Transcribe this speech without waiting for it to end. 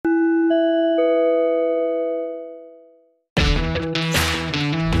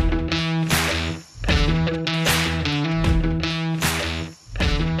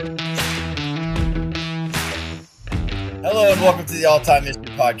All-Time Mystery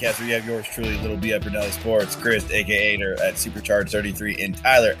Podcast, where you have yours truly, Little B at Brunelli Sports, Chris, a.k.a. at Supercharged33, and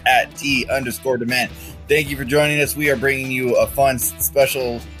Tyler at T_Demand. Thank you for joining us. We are bringing you a fun,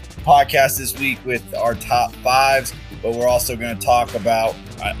 special podcast this week with our top fives, but we're also going to talk about,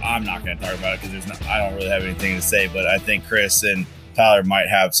 I'm not going to talk about it because I don't really have anything to say, but I think Chris and Tyler might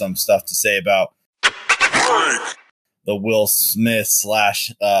have some stuff to say about the Will Smith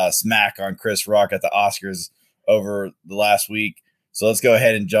smack on Chris Rock at the Oscars over the last week. So let's go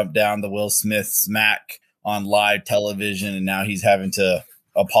ahead and jump down the Will Smith smack on live television, and now he's having to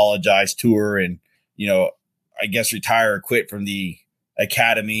apologize to her and, I guess retire or quit from the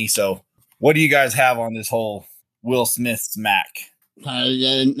Academy. So what do you guys have on this whole Will Smith smack?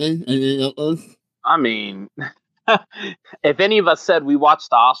 I mean, if any of us said we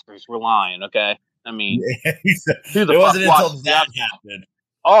watched the Oscars, we're lying, okay? I mean, who the it fuck wasn't until watched that happened.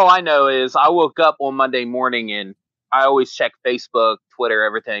 All I know is I woke up on Monday morning and I always check Facebook, Twitter,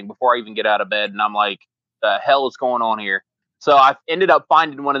 everything before I even get out of bed. And I'm like, the hell is going on here? So I ended up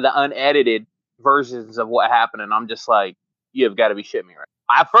finding one of the unedited versions of what happened. And I'm just like, you have got to be shitting me, right?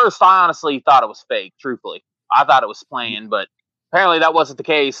 At first, I honestly thought it was fake, truthfully. I thought it was playing, but apparently that wasn't the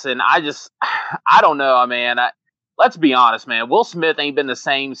case. And I don't know, man. Let's be honest, man. Will Smith ain't been the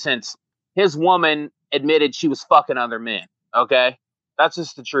same since his woman admitted she was fucking other men, okay? That's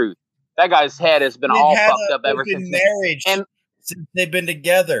just the truth. That guy's head has been all fucked up ever since marriage, and since they've been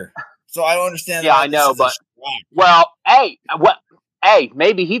together. So I don't understand. Yeah, I know, but hey,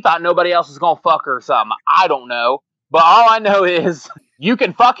 maybe he thought nobody else was gonna fuck her or something. I don't know, but all I know is you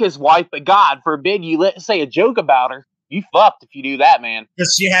can fuck his wife, but God forbid you say a joke about her. You fucked if you do that, man.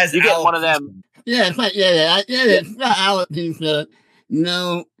 Because she has. You get one of them. Yeah, it's like it's not alopecia.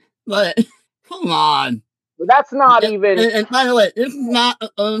 No, but come on. That's not even. And by the way, this is not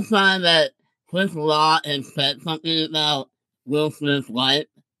the first time that Chris Rock has said something about Will Smith's wife.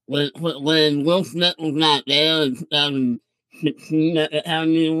 When Will Smith was not there in 2016 at the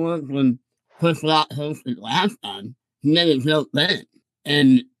Academy Awards, when Chris Rock hosted last time, he made a joke then.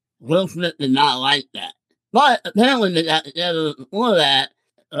 And Will Smith did not like that. But apparently they got together before that,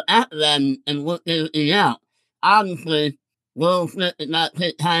 or after that, and worked everything out. Obviously, Will Smith did not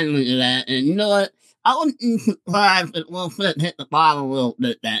take kindly to that. And you know what? I wouldn't be surprised if Will Smith hit the bottle a little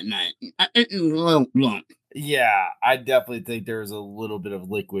bit that night. I think he was a little drunk. Yeah, I definitely think there's a little bit of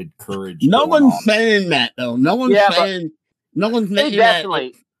liquid courage. No one's saying that, though. No one's saying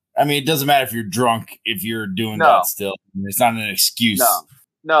definitely. I mean, it doesn't matter if you're drunk if you're doing that still. It's not an excuse.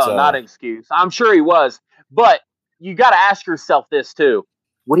 No, not an excuse. I'm sure he was. But you got to ask yourself this, too.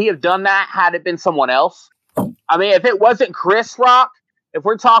 Would he have done that had it been someone else? I mean, if it wasn't Chris Rock, if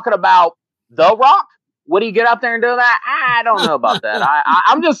we're talking about The Rock, would he get up there and do that? I don't know about that.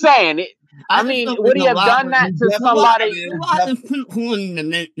 I'm just saying. I mean, would he have done that to somebody? Why is people to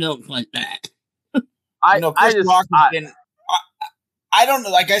make jokes like that? I don't know.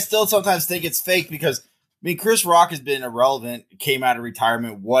 Like, I still sometimes think it's fake because, I mean, Chris Rock has been irrelevant, came out of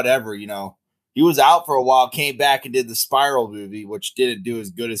retirement, whatever, He was out for a while, came back and did the Spiral movie, which didn't do as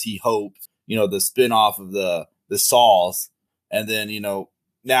good as he hoped, the spinoff of the Saws. And then,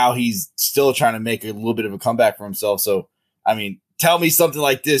 now he's still trying to make a little bit of a comeback for himself. So, I mean, tell me something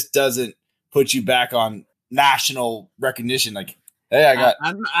like this doesn't put you back on national recognition. Like, hey, I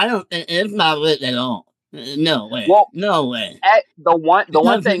don't think it's not lit at all. No way. Well, no way. The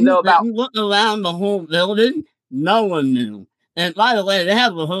one thing though about you look around the whole building, no one knew. And by the way, they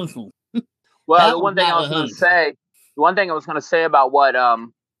have rehearsal. Well, the one thing I was going to say about what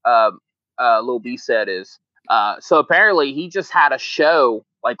Lil B said is, so apparently he just had a show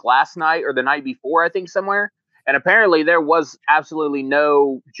like last night or the night before, I think somewhere. And apparently there was absolutely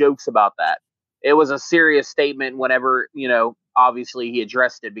no jokes about that. It was a serious statement whenever, obviously he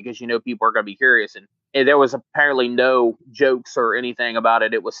addressed it because, people are going to be curious. And there was apparently no jokes or anything about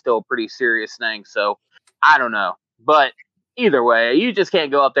it. It was still a pretty serious thing. So I don't know. But either way, you just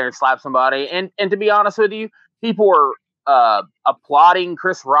can't go up there and slap somebody. And to be honest with you, people were applauding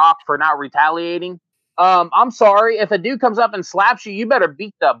Chris Rock for not retaliating. I'm sorry. If a dude comes up and slaps you, you better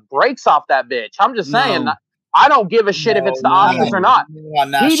beat the brakes off that bitch. I'm just saying. I don't give a shit if it's the Oscars or not.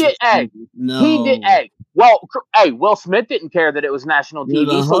 He did. Will Smith didn't care that it was national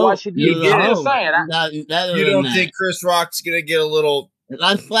TV, so why should you? I'm just saying. You don't think Chris Rock's gonna get a little?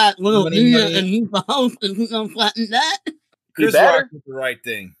 I flat little idiot, and he's the host, and he's gonna flatten that. Chris Rock did the right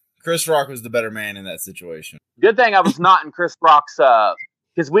thing. Chris Rock was the better man in that situation. Good thing I was not in Chris Rock's.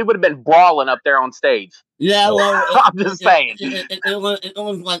 Because we would have been brawling up there on stage. Yeah, well, I'm just saying. It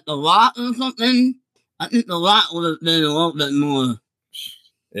was like The Rock or something. I think The Rock would have been a little bit more.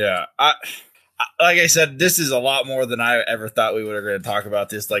 Yeah, like I said, this is a lot more than I ever thought we were going to talk about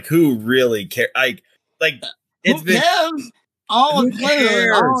this. Like, who really cares? Like it's been all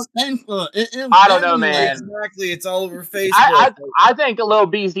Twitter, all Facebook. I don't know, man. Exactly, it's all over Facebook. I think Lil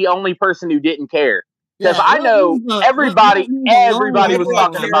B's the only person who didn't care because I know everybody was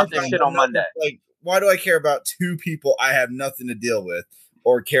talking about this shit on Monday. Like, why do I care about two people I have nothing to deal with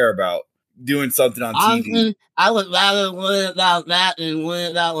or care about doing something on TV? I would rather worry about that than worry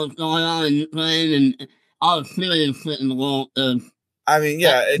about what's going on in Ukraine and all the serious shit in the world. I mean,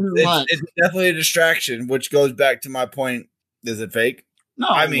 yeah, it's definitely a distraction, which goes back to my point. Is it fake? No.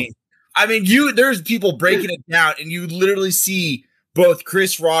 I mean, there's people breaking it down, and you literally see both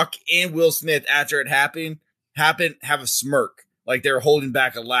Chris Rock and Will Smith after it happened have a smirk, like they're holding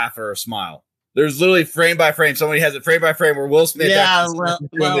back a laugh or a smile. There's literally frame by frame. Somebody has it frame by frame where Will Smith. Yeah,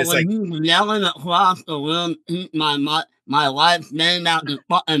 when he's yelling across the room, "Eat my wife's name out his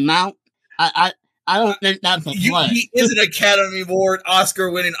fucking mouth." I don't think that's a play. He is an Academy Award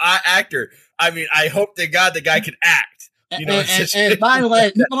Oscar-winning actor. I mean, I hope to God the guy can act. You know, and by the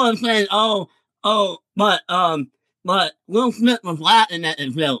way, people are saying, but Will Smith was laughing at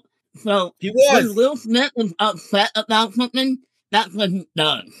his joke. So he was. When Will Smith is upset about something, that's what he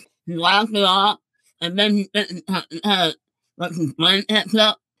does. He laughs it off, and then he lets his brain catch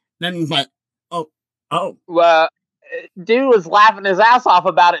up. Then he's like, oh. Well, dude was laughing his ass off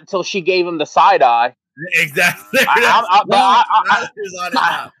about it until she gave him the side eye. Exactly.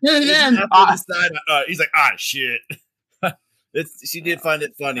 He's like, shit. She did find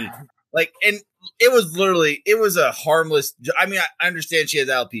it funny. Like, and it was a harmless. I mean, I understand she has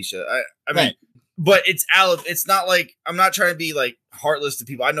alopecia. I mean, but it's not like, I'm not trying to be like heartless to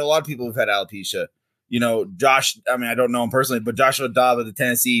people. I know a lot of people who've had alopecia. You know, Josh, I mean, I don't know him personally, but Joshua Dobb of the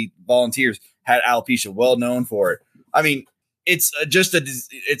Tennessee Volunteers had alopecia, well known for it. I mean, it's just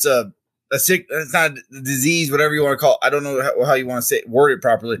it's not a disease, whatever you want to call it. I don't know how you want to say it, word it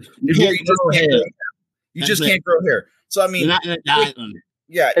properly. You just can't grow hair. So I mean,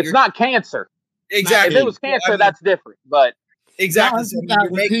 it's not cancer. Exactly. If it was cancer, that's different. But exactly. So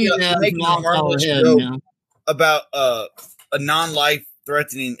you're making a harmless joke about a non-life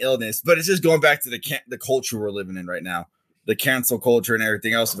threatening illness, but it's just going back to the culture we're living in right now, the cancel culture and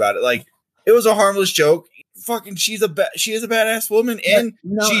everything else about it. Like, it was a harmless joke. Fucking, she is a badass woman, and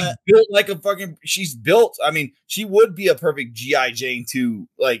she's built like a fucking. She's built. I mean, she would be a perfect GI Jane too.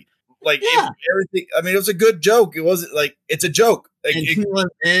 Like everything. I mean, it was a good joke. It wasn't like, it's a joke. Like, that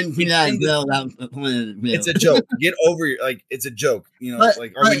was the point of the bill. It's a joke. Get over your, like, it's a joke. You know,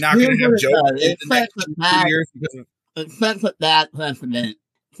 like, are we not going to have jokes in the next 2 years? Except for that precedent.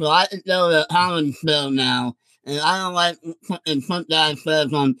 So I can go to Holland's show now, and I don't like some guy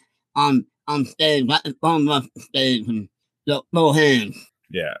says on stage, I can phone off the stage and go hands.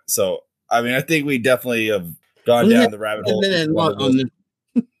 Yeah, so I mean, I think we definitely have gone down the rabbit hole.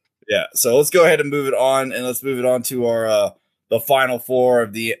 Yeah, so let's go ahead and move it on, and let's move it on to our the Final Four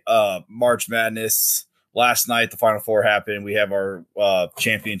of the March Madness. Last night, the Final Four happened. We have our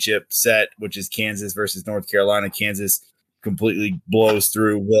championship set, which is Kansas versus North Carolina. Kansas completely blows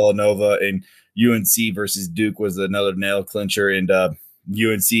through Villanova, and UNC versus Duke was another nail clincher. And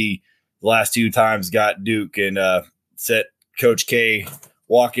UNC the last two times got Duke and set Coach K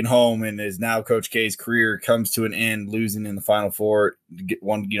walking home, and is now Coach K's career comes to an end, losing in the Final Four, get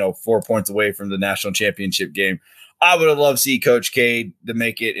 4 points away from the national championship game. I would have loved to see Coach K to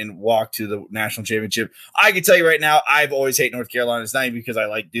make it and walk to the national championship. I can tell you right now, I've always hated North Carolina. It's not even because I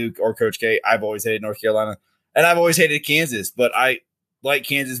like Duke or Coach K. I've always hated North Carolina, and I've always hated Kansas, but I like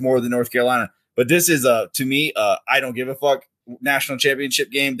Kansas more than North Carolina. But this is, to me, I don't give a fuck national championship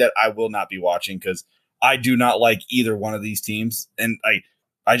game that I will not be watching, because I do not like either one of these teams, and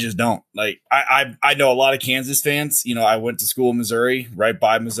I just don't. Like, I know a lot of Kansas fans. You know, I went to school in Missouri, right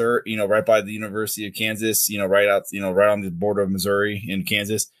by Missouri, right by the University of Kansas, right on the border of Missouri and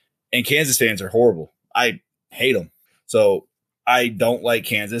Kansas. And Kansas fans are horrible. I hate them. So I don't like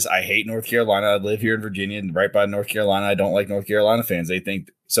Kansas. I hate North Carolina. I live here in Virginia and right by North Carolina. I don't like North Carolina fans. They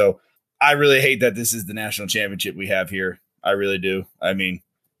think so. I really hate that this is the national championship we have here. I really do. I mean,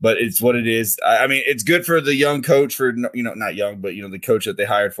 but it's what it is. I mean, it's good for the young coach for, not young, but, the coach that they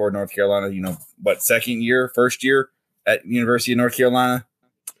hired for North Carolina, first year at University of North Carolina,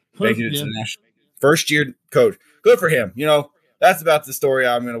 making it to the national first year coach. Good for him. That's about the story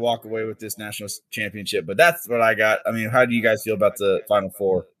I'm going to walk away with this national championship, but that's what I got. I mean, how do you guys feel about the Final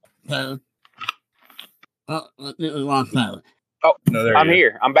Four? Oh, no, I'm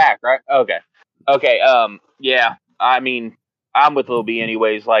here. I'm back, right? Okay. Yeah. I mean, I'm with Lil B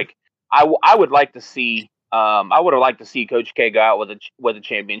anyways. Like, I would like to see, I would have liked to see Coach K go out with a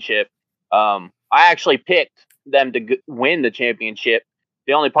championship. I actually picked them to win the championship.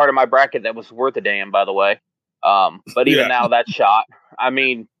 The only part of my bracket that was worth a damn, by the way. But even now, that shot. I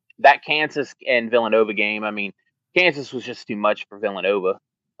mean, that Kansas and Villanova game. I mean, Kansas was just too much for Villanova.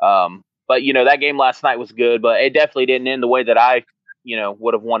 But that game last night was good, but it definitely didn't end the way that I,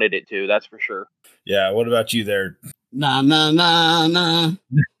 would have wanted it to. That's for sure. Yeah. What about you there? Nah. Andrew's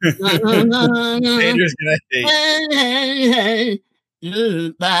gonna hate.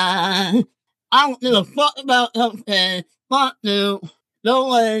 Goodbye. I don't give a fuck about okay. Fuck you. No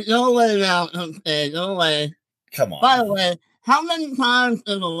way now. Okay, no way. Come on. By the way, how many times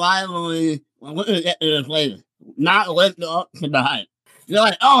is a rivalry when we get to this later not lived up to the hype? You're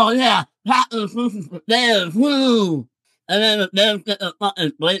like, oh yeah, Packers versus the Bears, woo! And then the Bears get the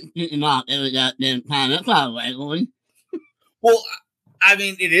fucking Blake beaten off every goddamn time. That's not a rivalry. Well, I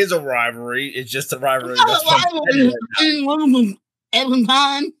mean, it is a rivalry. It's just a rivalry. Every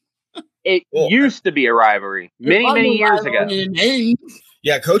time. It used to be a rivalry many years ago.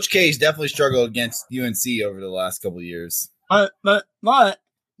 Yeah, Coach K's definitely struggled against UNC over the last couple of years. But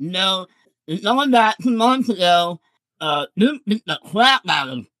no, going back 2 months ago, Duke beat the crap out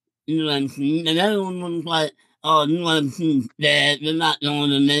of UNC, and everyone was like, "Oh, UNC's dead. They're not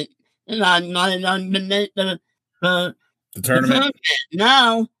going to make. They're not going to make the tournament."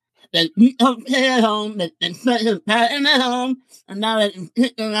 Now they beat okay at home. They set him patting at home, and now they can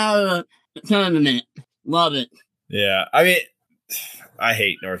kick them out of the tournament. Love it. Yeah, I mean, I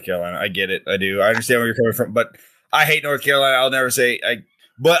hate North Carolina. I get it. I do. I understand where you're coming from, but I hate North Carolina. I'll never say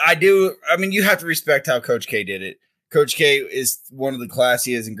but I do. I mean, you have to respect how Coach K did it. Coach K is one of the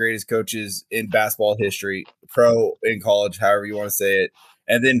classiest and greatest coaches in basketball history, pro in college, however you want to say it.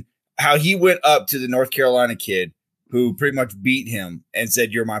 And then how he went up to the North Carolina kid who pretty much beat him and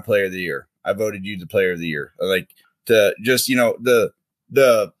said, "You're my player of the year. I voted you the player of the year." Like to just, he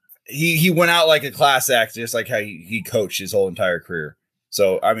went out like a class act, just like how he coached his whole entire career.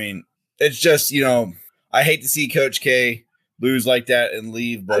 So, I mean, it's just, I hate to see Coach K lose like that and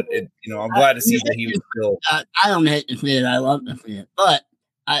leave, but I'm glad to see that he was still. I don't hate to see it. I love to see it, but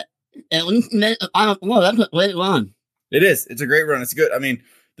at least that's a great run. It is. It's a great run. It's good. I mean,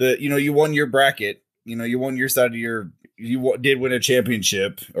 you won your bracket. You won your side of you did win a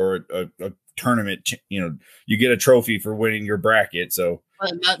championship or a tournament. You get a trophy for winning your bracket. So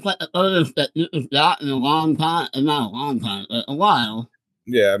that's like the first that you've got in a long time. Not a long time, but a while.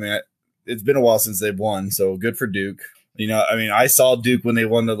 Yeah, I mean, it's been a while since they've won. So good for Duke. I mean, I saw Duke when they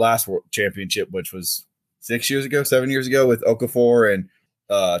won the last championship, which was 7 years ago with Okafor and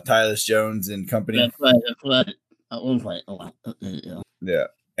Tyus Jones and company. That's right. Yeah.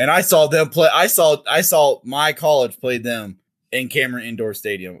 And I saw them play. I saw my college played them in Cameron Indoor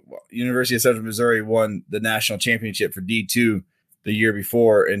Stadium. University of Central Missouri won the national championship for D2 the year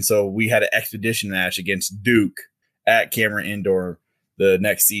before. And so we had an expedition match against Duke at Cameron Indoor the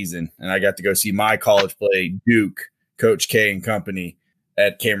next season. And I got to go see my college play Duke, Coach K and company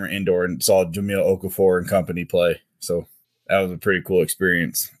at Cameron Indoor, and saw Jamil Okafor and company play. So that was a pretty cool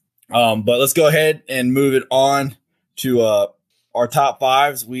experience. But let's go ahead and move it on to our top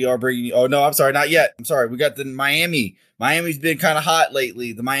fives. We are bringing. Oh no, I'm sorry, not yet. I'm sorry. We got the Miami. Miami's been kind of hot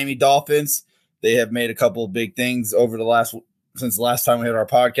lately. The Miami Dolphins. They have made a couple of big things over since the last time we had our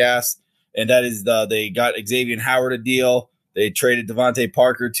podcast, and that is they got Xavier Howard a deal. They traded Devontae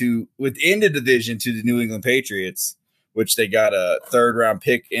Parker within the division to the New England Patriots, which they got a 3rd-round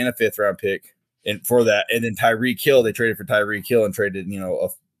pick and a 5th-round pick for that. And then Tyreek Hill, they traded for Tyreek Hill and traded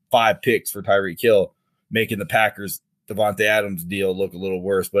 5 picks for Tyreek Hill, making the Packers Devontae Adams deal look a little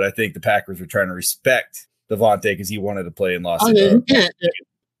worse. But I think the Packers were trying to respect Devontae because he wanted to play in Los Angeles.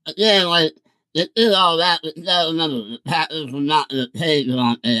 Yeah, like they did all that, but remember the Packers were not going to pay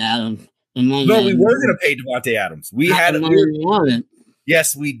Devontae Adams. No, we were going to pay Devontae Adams.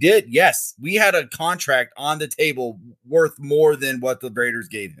 Yes, we did. Yes, we had a contract on the table worth more than what the Raiders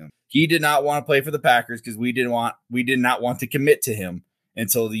gave him. He did not want to play for the Packers because we did not want to commit to him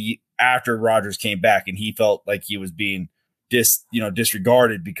until after Rodgers came back, and he felt like he was being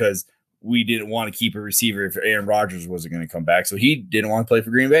disregarded because we didn't want to keep a receiver if Aaron Rodgers wasn't going to come back. So he didn't want to play for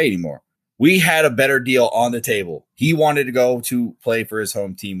Green Bay anymore. We had a better deal on the table. He wanted to go to play for his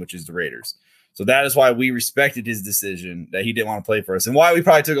home team, which is the Raiders. So that is why we respected his decision that he didn't want to play for us, and why we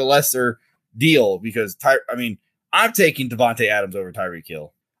probably took a lesser deal because I'm taking Devontae Adams over Tyreek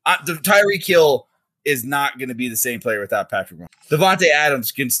Hill. Tyreek Hill is not going to be the same player without Patrick Mahomes. Devontae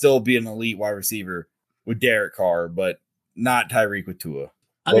Adams can still be an elite wide receiver with Derek Carr, but not Tyreek with Tua.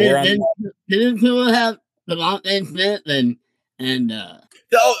 Didn't Tua have Devontae Smith and Tua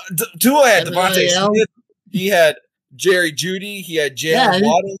had Devontae Smith. He had Jerry Jeudy. He had Jalen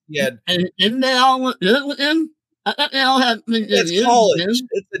Waddle. He had. And didn't they all look good with him? I thought they all had. It's college.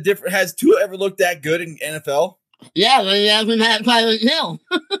 It's a different. Has Tua ever looked that good in NFL? Yeah, but he hasn't had Tyreek Hill.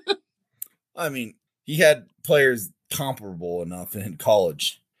 I mean, he had players comparable enough in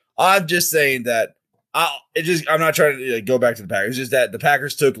college. I'm just saying that. I'm not trying to go back to the Packers. It's just that the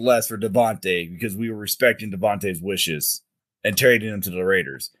Packers took less for Devontae because we were respecting Devontae's wishes and trading him to the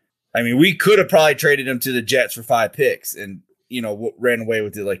Raiders. I mean, we could have probably traded him to the Jets for 5 picks and, ran away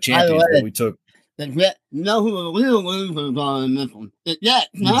with it like champions. But we took. The Jets, who the real losers are in this one? The Jets,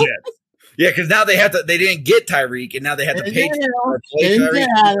 no? The Jets. Yeah, because now they didn't get Tyreek, and now they have to pay Tyreek.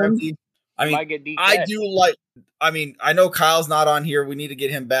 I know Kyle's not on here. We need to get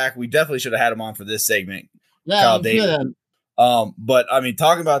him back. We definitely should have had him on for this segment. Yeah, Kyle David. But I mean,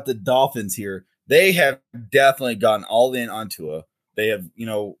 talking about the Dolphins here, they have definitely gone all in on Tua. They have,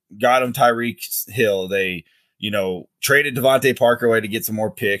 got him Tyreek Hill. They, traded Devontae Parker away to get some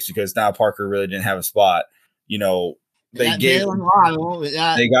more picks because now Parker really didn't have a spot. They got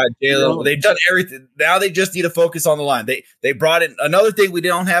Jalen. They've done everything. Now they just need to focus on the line. They brought in another thing we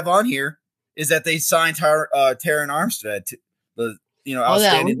don't have on here is that they signed Taron Armstead to the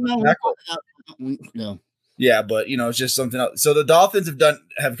outstanding tackle. No. Yeah, but it's just something else. So the Dolphins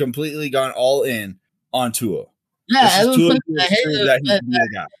have completely gone all in on Tua. Yeah, ever since I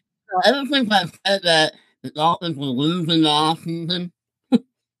said that the Dolphins were losing the offseason,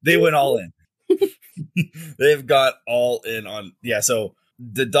 they went all in. They've got all in on so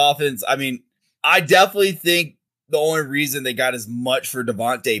the Dolphins, I mean, I definitely think the only reason they got as much for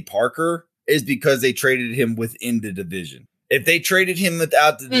Devontae Parker is because they traded him within the division. If they traded him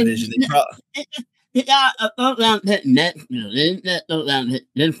without the division, they probably he got a third round pick next year. They didn't get a third round pick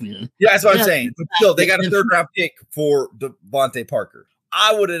this year. Yeah, that's what I'm saying. But still, they got a third round pick for Devontae Parker.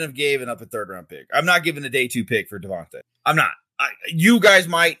 I wouldn't have given up a third round pick. I'm not giving a day 2 pick for Devontae. I'm not. You guys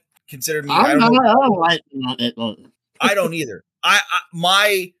might consider me. I don't like I don't either.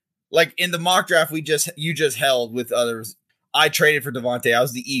 My in the mock draft you just held with others. I traded for Devontae. I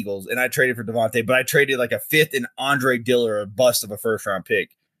was the Eagles, and I traded for Devontae, but I traded like a 5th and Andre Diller, a bust of a first round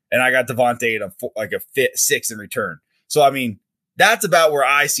pick, and I got Devontae at a 6 in return. So I mean, that's about where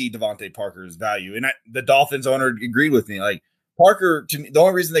I see Devontae Parker's value, and the Dolphins owner agreed with me. Like Parker, to me, the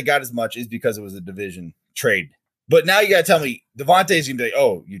only reason they got as much is because it was a division trade. But now you got to tell me Devontae's going to be like,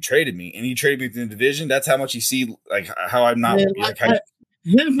 oh, you traded me and you traded me within the division. That's how much you see, like how I'm not. He's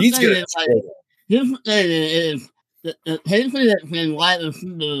good. Here's the thing is the history that's been wide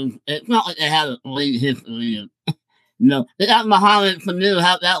receivers. It's not like they have a great history. No, they got Muhammad Sanu.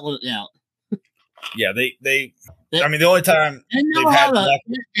 How that worked out. Yeah, they. I mean, the only time they've had they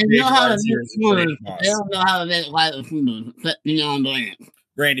don't know how to make wide receivers except beyond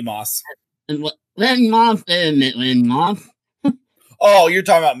Randy Moss. And what Randy Moss didn't make Randy Moss. Oh, you're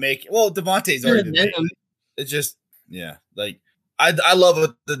talking about making. Well, Devontae's already been made. It's just like I love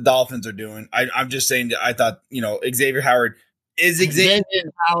what the Dolphins are doing. I'm just saying that I thought Xavier Howard is Xavier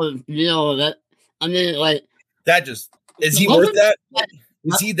Howard. That I mean, like that just is he worth that?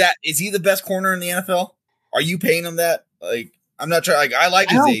 Is he the best corner in the NFL? Are you paying him that? Like, I'm not trying. Like, I like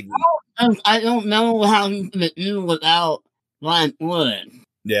Xavier. I don't know how he's going to do without Ryan Wood.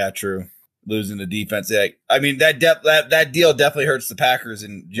 Yeah, true. Losing the defense. I mean, that deal definitely hurts the Packers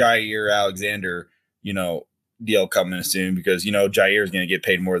and Jair Alexander, deal coming soon because, Jair is going to get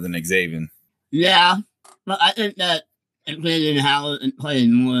paid more than Xavier. Yeah, but I think that Xavier Howard played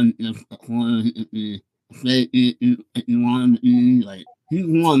more than the corner. Like, he's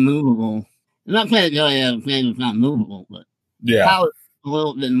more movable. I'm not saying Jair Alexander's not movable, but Howard's a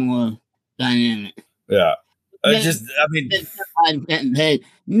little bit more dynamic. Yeah. Getting paid.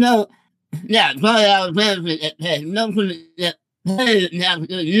 Yeah, Jair Alexander get paid. Nobody get paid and have a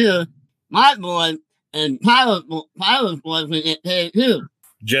good year. My boy and Tyler's boy will get paid too.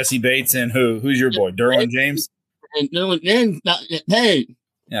 Jesse Bates and who's your boy? Derwin James? And Derwin James got to get paid.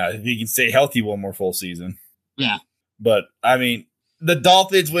 Yeah, if he can stay healthy one more full season. Yeah. But, I mean, the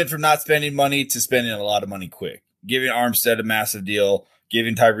Dolphins went from not spending money to spending a lot of money quick. Giving Armstead a massive deal,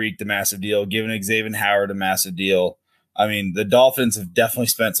 giving Tyreek the massive deal, giving Xavier Howard a massive deal. I mean, the Dolphins have definitely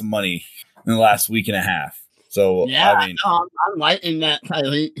spent some money in the last week and a half. So, yeah, I mean, I'm liking that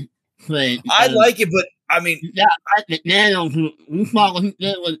Tyreek trade. I like it, but I mean, I like McDaniels. We saw what he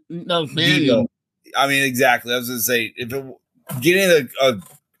did with Daniel. I mean, exactly. I was going to say, getting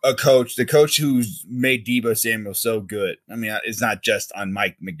a coach, the coach who's made Deebo Samuel so good. I mean, it's not just on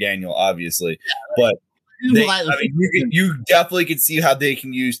Mike McDaniel, obviously, but you definitely can see how they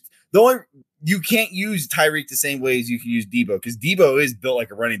can use you can't use Tyreek the same way as you can use Deebo because Deebo is built like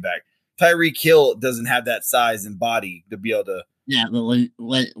a running back. Tyreek Hill doesn't have that size and body to be able to. Yeah, but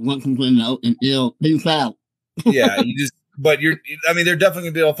once he's in the open field, he's out. Yeah, they're definitely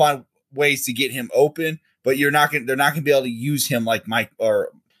gonna be able to find ways to get him open, but they're not gonna be able to use him like Mike or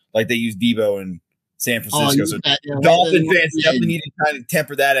like they use Debo in San Francisco. Dolphin fans definitely need to kind of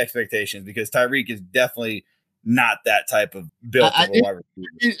temper that expectations because Tyreek is definitely not that type of built of a wide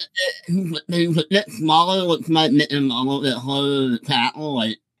receiver. He's a bit smaller, which might make him a little bit harder to tackle,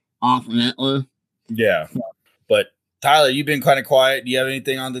 like offensively. Yeah, but Tyler, you've been kind of quiet. Do you have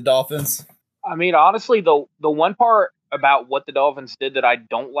anything on the Dolphins? I mean, honestly, the one part about what the Dolphins did that I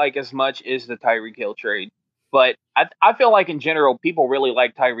don't like as much is the Tyreek Hill trade. But I feel like in general, people really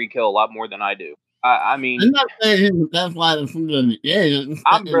like Tyreek Hill a lot more than I do. I mean, I'm not saying he's the best wide receiver.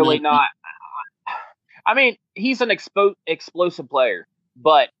 I'm really not. I mean, he's an explosive player,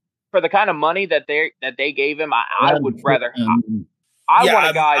 but for the kind of money that they gave him, I would rather. I want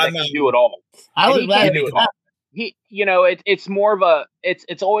a guy that can do it all. I would rather do it all. It's more of a.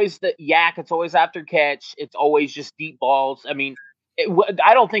 It's always the yak. It's always after catch. It's always just deep balls. I mean,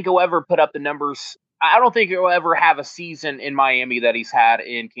 I don't think he'll ever put up the numbers. I don't think he'll ever have a season in Miami that he's had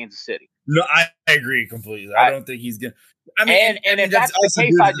in Kansas City. No, I agree completely. I don't think he's gonna. I mean, and if that's the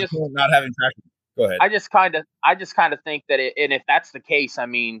case, I just not having traction. Go ahead. I just kind of think that and if that's the case, I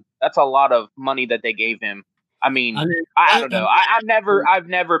mean, that's a lot of money that they gave him. I mean, I don't know. I've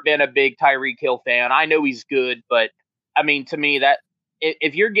never been a big Tyreek Hill fan. I know he's good, but I mean, to me, that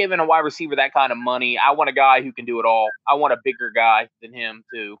if you're giving a wide receiver that kind of money, I want a guy who can do it all. I want a bigger guy than him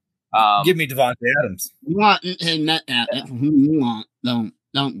too. Give me Devontae Adams. You want him that who you want? Don't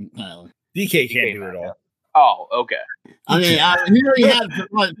Tyler. DK can't do it all. Oh, okay. I mean, I really have to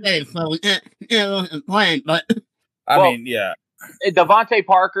play, so we can't play, but I mean, yeah. Devontae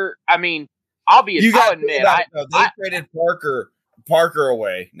Parker. I mean, I'll admit, they traded Parker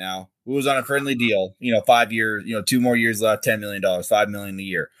away now, who was on a friendly deal. 5 years. 2 more years left, $10 million, $5 million a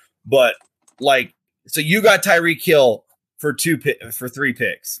year. But so you got Tyreek Hill for 3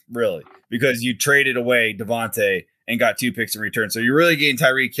 picks, really, because you traded away Devontae and got 2 picks in return. So you're really getting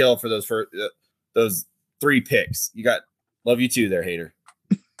Tyreek Hill for those 3 picks. You got love you too there, hater.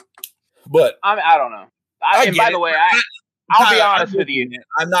 But I don't know. By the way, I'll be honest with you.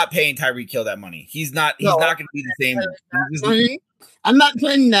 I'm not paying Tyreek Hill that money. He's not going to be the same. I'm not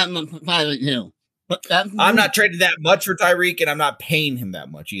trading that much for Tyreek Hill. But I'm not trading that much for Tyreek, and I'm not paying him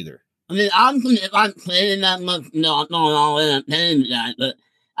that much either. I mean, honestly, if I'm trading that much, no, I'm going all in on paying that. But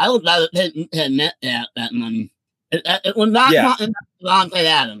I would rather pay net that money. It was not talking about Devontae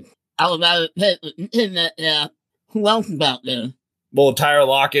Adams. I would rather pay net. Who else is out there? Well, Tyler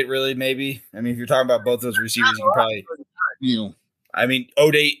Lockett, really, maybe. I mean, if you're talking about both those receivers, you can probably. I mean,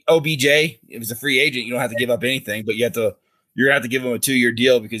 OBJ, it was a free agent. You don't have to give up anything, but you're gonna have to give him a 2-year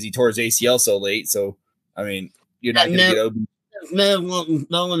deal because he tore his ACL so late. So, I mean, you're not gonna get OBJ. I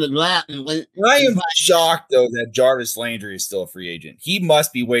am shocked though that Jarvis Landry is still a free agent. He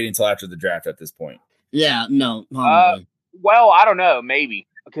must be waiting until after the draft at this point. Yeah, no. Well, I don't know, maybe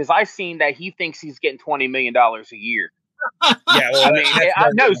because I've seen that he thinks he's getting $20 million a year. Yeah, well, I mean,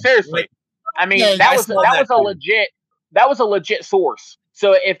 no, seriously. I mean, that was a legit source.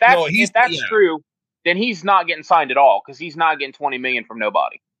 So if that's true, then he's not getting signed at all because he's not getting $20 million from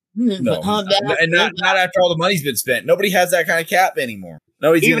nobody. No, and not after all the money's been spent. Nobody has that kind of cap anymore.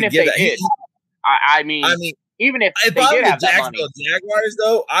 Nobody's even if they did. I mean, even if they did have that money. Jaguars,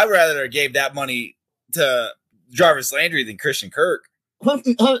 though, I'd rather have gave that money to Jarvis Landry than Christian Kirk.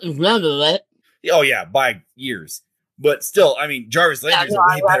 Christian Kirk is younger, right? Oh yeah, by years. But still, I mean, Jarvis Landry's a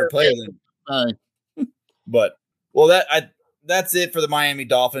way better player than. But that's it for the Miami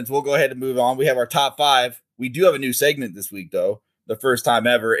Dolphins. We'll go ahead and move on. We have our top 5. We do have a new segment this week, though, the first time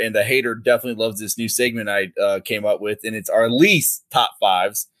ever, and the hater definitely loves this new segment I came up with, and it's our least top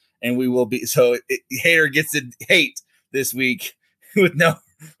 5s, and we will be hater gets to hate this week with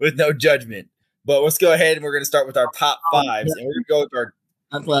no judgment. But let's go ahead and we're going to start with our top 5s, and we're going to go with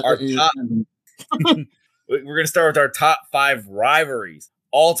our top. We're going to start with our top 5 rivalries,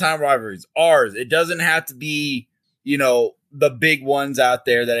 all-time rivalries. Ours. It doesn't have to be, the big ones out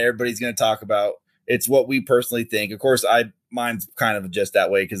there that everybody's going to talk about. It's what we personally think. Of course, mine's kind of just that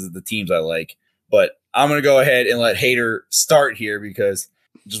way because of the teams I like. But I'm going to go ahead and let Hater start here because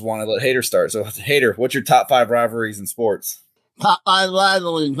I just want to let Hater start. So, Hater, what's your top 5 rivalries in sports? Top 5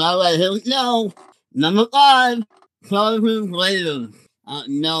 rivalries. All right, here we go. Number 5, Chargers Raiders.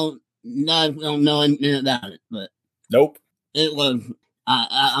 No, I don't know anything about it, but nope. It was.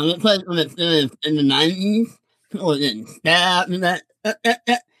 I'm gonna play from experience in the 90s. People getting stabbed and that.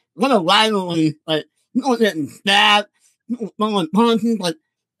 What a rivalry! Like people getting stabbed, throwing punches. Like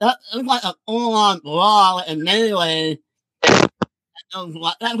It's like a full-on brawl in many ways. That's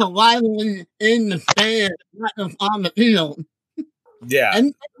a rivalry in the stand, not just on the field. Yeah.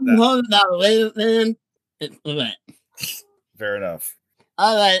 And about a Raiders fan, it's correct. Fair enough.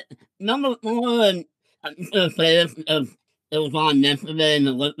 All right, number 4, and I'm just going to say this because it was on yesterday and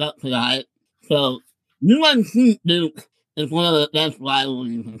it lived up to the hype. So, UNC Duke is one of the best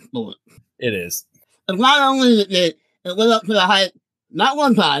rivalries in sports. It is. And not only did it live up to the hype, not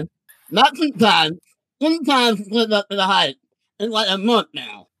one time, not 2 times, 3 times it lived up to the hype. It's like a month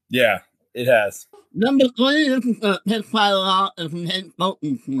now. Yeah, it has. Number 3, this is a pick quite a lot of some head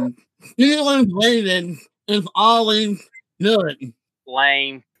coaching teams. Steelers Ravens is always good.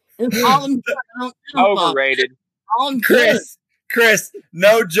 Lame. It's always Overrated. Chris,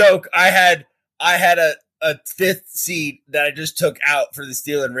 no joke. I had a 5th seed that I just took out for the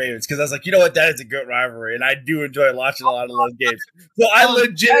Steelers and Ravens because I was like, you know what, that is a good rivalry, and I do enjoy watching a lot of those games. So I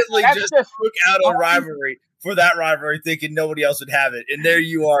legitimately just took out a rivalry for that rivalry, thinking nobody else would have it, and there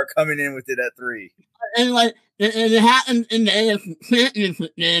you are coming in with it at 3. And like, and it happened in the AFC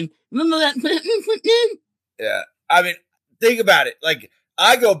Championship game. Remember that championship game? Yeah, I mean, think about it. Like,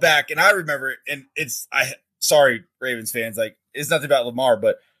 I go back and I remember it, and sorry, Ravens fans, like, it's nothing about Lamar,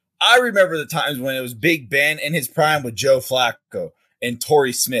 but I remember the times when it was Big Ben in his prime with Joe Flacco and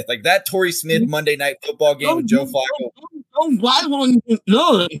Torrey Smith. Like that Torrey Smith Monday Night Football game with Joe Flacco. Those rivalries are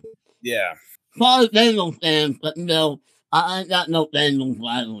good. Yeah. Sorry, Bengals fans, but no, I ain't got no Bengals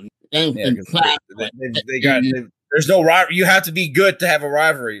rivalry. There's no rivalry. You have to be good to have a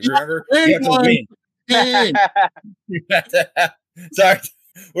rivalry. Remember? You have to win. Sorry,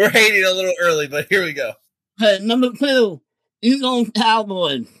 we're hating a little early, but here we go. Hey, number 2, Eagles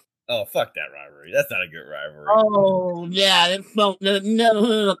Cowboys. Oh, fuck that rivalry. That's not a good rivalry. Oh, yeah. It's so good. You never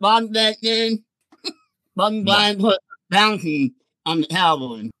heard of that game? Button Blind put bounty on the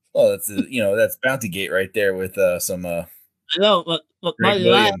Cowboys. Well, that's Bounty Gate right there with some. I know, but Greg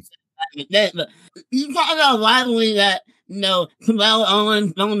Williams. But you talk about a rivalry that, Terrell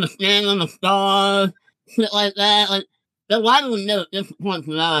Owens going to stand on the stars, shit like that. Like, the rivalry never disappoints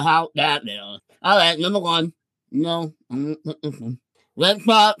no matter how bad they are. All right, number 1. No, I'm going to put this one. Red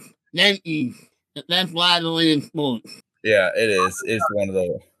Sox, Yankees. The best rivalry in sports. Yeah, it is. It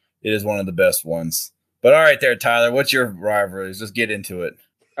is one of the best ones. But all right there, Tyler, what's your rivalries? Just get into it.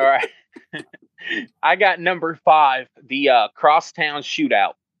 All right. I got number 5, the Crosstown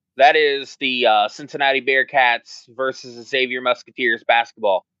Shootout. That is the Cincinnati Bearcats versus the Xavier Musketeers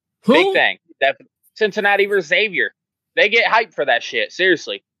basketball. Who? Big thing. That Cincinnati versus Xavier. They get hyped for that shit,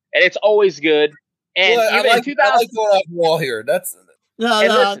 seriously. And it's always good. And well, even in 2000, I like going off the wall here. That's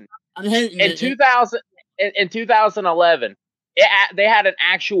listen, I'm hating in 2011, they had an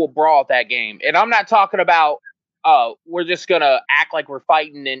actual brawl at that game. And I'm not talking about we're just gonna act like we're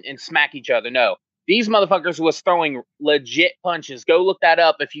fighting and smack each other. No. These motherfuckers was throwing legit punches. Go look that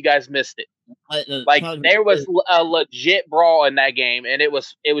up if you guys missed it. Like there was a legit brawl in that game, and it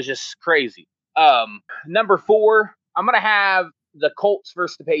was just crazy. Number 4, I'm gonna have the Colts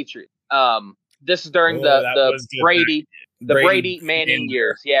versus the Patriots. This is during the Brady Manning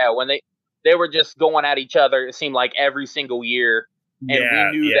years. Yeah, when they were just going at each other. It seemed like every single year, and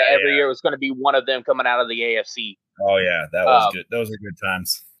we knew that every year was going to be one of them coming out of the AFC. Oh yeah, that was good. Those are good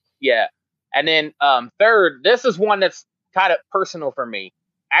times. Yeah. And then 3rd, this is one that's kind of personal for me.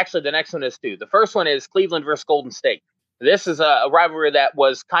 Actually, the next one is too. The first one is Cleveland versus Golden State. This is a rivalry that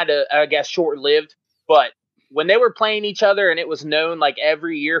was kind of, I guess, short-lived. But when they were playing each other, and it was known like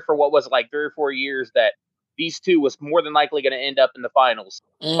every year for what was like 3 or 4 years that these two was more than likely going to end up in the finals.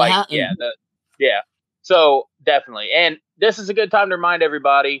 So definitely. And this is a good time to remind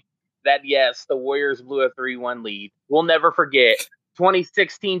everybody that, yes, the Warriors blew a 3-1 lead. We'll never forget.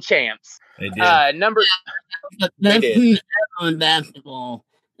 2016 champs. They did. They did. In basketball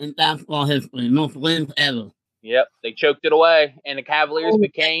history, most wins ever. Yep, they choked it away, and the Cavaliers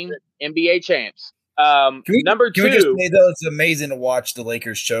became NBA champs. Number 2. Can we just say, though, it's amazing to watch the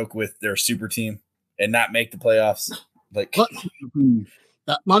Lakers choke with their super team and not make the playoffs. Like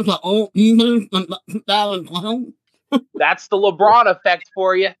that bunch of old Eagles in 2012. That's the LeBron effect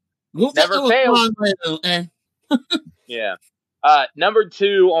for you. Never fails. Yeah. Number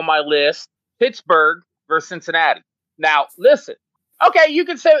 2 on my list, Pittsburgh versus Cincinnati. Now, listen. Okay, you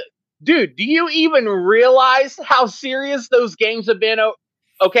can say, dude, do you even realize how serious those games have been?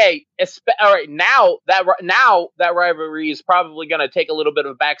 Okay, all right. Now that rivalry is probably going to take a little bit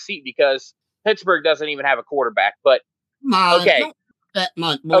of a backseat because Pittsburgh doesn't even have a quarterback. But okay,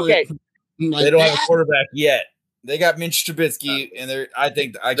 okay, they don't have a quarterback yet. They got Mitch Trubisky, and I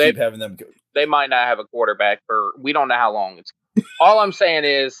keep having them. They might not have a quarterback we don't know how long it's. All I'm saying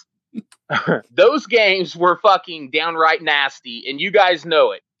is those games were fucking downright nasty, and you guys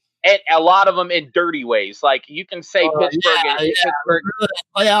know it. And a lot of them in dirty ways. Like, you can say Pittsburgh and Pittsburgh.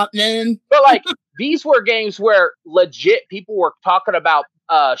 But, like, these were games where legit people were talking about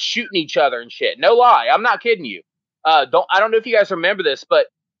shooting each other and shit. No lie. I'm not kidding you. I don't know if you guys remember this, but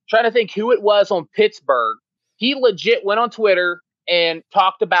trying to think who it was on Pittsburgh. He legit went on Twitter and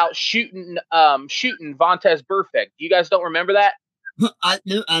talked about shooting Vontaze Burfict. You guys don't remember that? I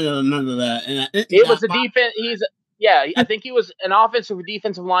don't remember that. And it was a defense. I think he was an offensive or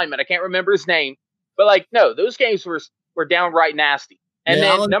defensive lineman. I can't remember his name, but like, no, those games were downright nasty. And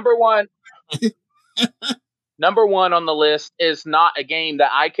then number one on the list is not a game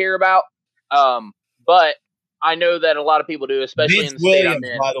that I care about, but I know that a lot of people do, especially in the state I'm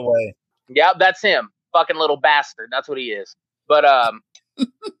in. By the way, yeah, that's him, fucking little bastard. That's what he is. But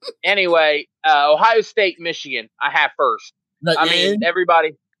anyway, Ohio State, Michigan, I have first. I mean,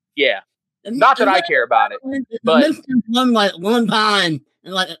 everybody, yeah. Not that I care about it, but won like one time,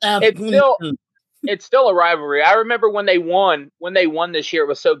 and like it's still a rivalry. I remember when they won this year. It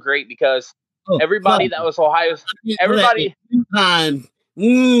was so great because everybody that was Ohio's, everybody.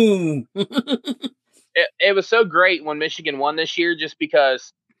 It was so great when Michigan won this year, just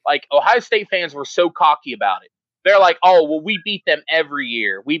because like Ohio State fans were so cocky about it. They're like, "Oh, well, we beat them every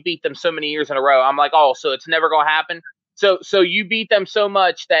year. We beat them so many years in a row." I'm like, "Oh, so it's never gonna happen." So you beat them so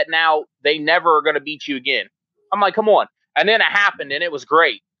much that now they never are going to beat you again. I'm like, come on. And then it happened, and it was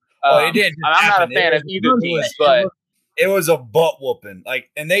great. It didn't. I'm not a fan of either team, but it was a butt whooping.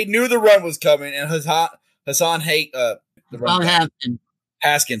 Like, and they knew the run was coming. And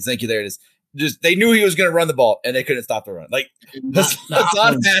Haskins, thank you. There it is. Just they knew he was going to run the ball, and they couldn't stop the run. Like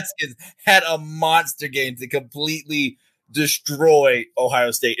Hassan Haskins had a monster game to completely destroy Ohio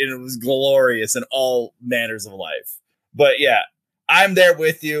State, and it was glorious in all manners of life. But yeah, I'm there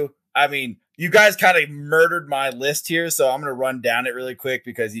with you. I mean, you guys kind of murdered my list here, so I'm going to run down it really quick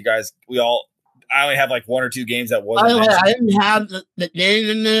because you guys, I only have like one or two games that wasn't. I didn't have the game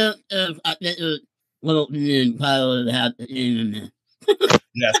in there. I think it was probably would have the game in there.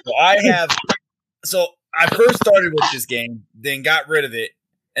 Yeah, so I first started with this game, then got rid of it,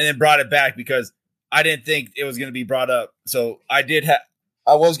 and then brought it back because I didn't think it was going to be brought up. So I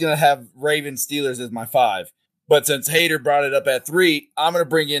was going to have Ravens Steelers as my 5. But since Hader brought it up at 3, I'm going to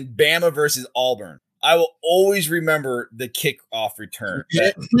bring in Bama versus Auburn. I will always remember the kickoff return.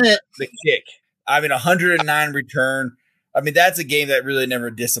 The kick. I mean, 109 return. I mean, that's a game that really never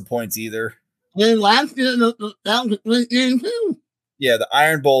disappoints either. Then last year, that was a great game too. Yeah, the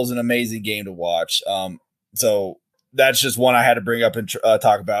Iron Bowl is an amazing game to watch. So that's just one I had to bring up and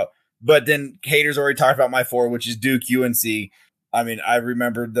talk about. But then Hader's already talked about my 4, which is Duke UNC. I mean, I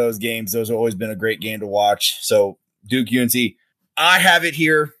remembered those games. Those have always been a great game to watch. So Duke UNC, I have it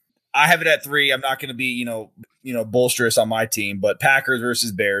here. I have it at 3. I'm not going to be, bolsterous on my team, but Packers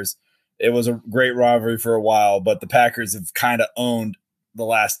versus Bears. It was a great rivalry for a while, but the Packers have kind of owned the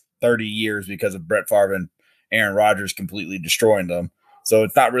last 30 years because of Brett Favre and Aaron Rodgers completely destroying them. So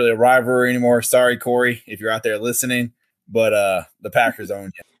it's not really a rivalry anymore. Sorry, Corey, if you're out there listening, but the Packers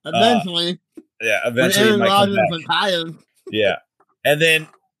own you. Eventually. Eventually. Aaron Rodgers retired. Yeah. And then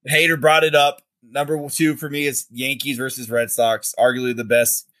Hader brought it up. Number 2 for me is Yankees versus Red Sox. Arguably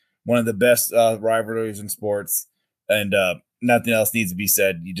one of the best rivalries in sports. And nothing else needs to be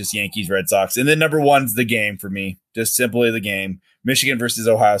said. You just Yankees, Red Sox. And then number 1's the game for me. Just simply the game. Michigan versus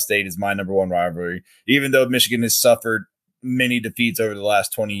Ohio State is my number 1 rivalry. Even though Michigan has suffered many defeats over the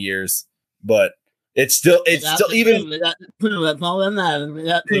last 20 years. But it's still even. They got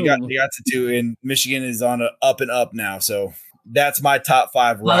to 2, and Michigan is on an up and up now. So that's my top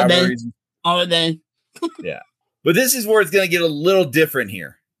 5 rivalries. Are they? Yeah. But this is where it's going to get a little different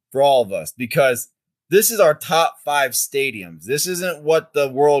here for all of us because this is our top 5 stadiums. This isn't what the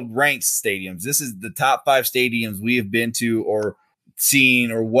world ranks stadiums. This is the top 5 stadiums we have been to or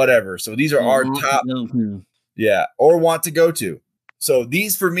seen or whatever. So these are our top. Yeah. Or want to go to. So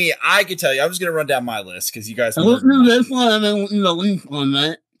these for me, I can tell you, I'm just going to run down my list because you guys. I looked through this one and then the least one,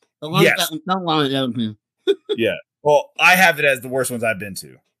 right? The one yes. that don't want to go to. Yeah. Well, I have it as the worst ones I've been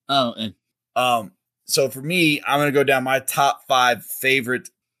to. Oh, okay. So for me, I'm going to go down my top 5 favorite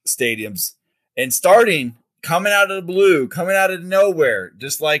stadiums and coming out of the blue, coming out of nowhere,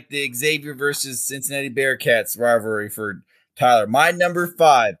 just like the Xavier versus Cincinnati Bearcats rivalry for Tyler. My number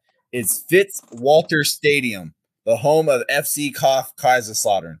 5 is Fitz-Walter Stadium, the home of FC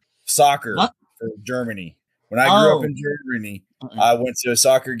Kaiserslautern soccer for Germany. When I grew up in Germany, I went to a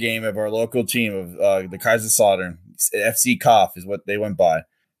soccer game of our local team of the Kaiserslautern. FC Kof is what they went by.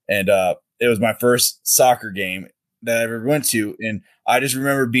 And it was my first soccer game that I ever went to. And I just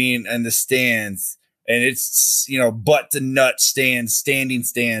remember being in the stands, and it's, butt to nut standing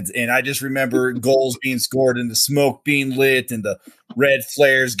stands. And I just remember goals being scored and the smoke being lit and the red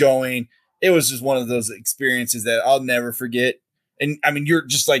flares going. It was just one of those experiences that I'll never forget. And I mean, you're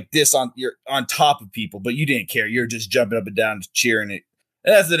just like this you're on top of people, but you didn't care. You're just jumping up and down, cheering it.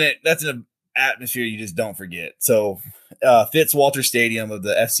 And that's an atmosphere you just don't forget. So, Fitzwalter Stadium of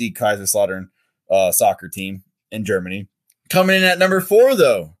the FC Kaiserslautern soccer team in Germany. Coming in at number 4,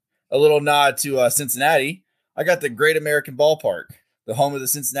 though, a little nod to Cincinnati. I got the Great American Ballpark, the home of the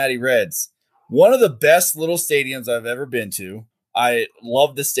Cincinnati Reds. One of the best little stadiums I've ever been to. I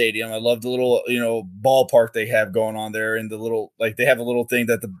love the stadium. I love the little, ballpark they have going on there, and the little, they have a little thing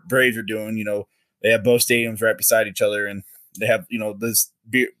that the Braves are doing. They have both stadiums right beside each other, and they have, this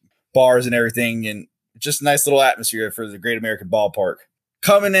beer bars and everything, and just a nice little atmosphere for the Great American Ballpark.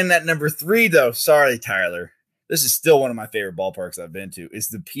 Coming in at number 3, though, sorry, Tyler, this is still one of my favorite ballparks I've been to. It's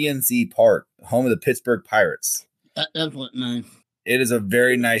the PNC Park, home of the Pittsburgh Pirates. That's what nice. It is a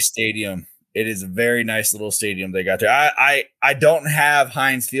very nice stadium. It is a very nice little stadium they got there. I don't have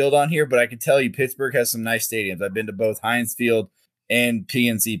Heinz Field on here, but I can tell you Pittsburgh has some nice stadiums. I've been to both Heinz Field and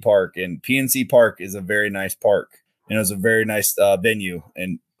PNC Park, and PNC Park is a very nice park. And it was a very nice venue,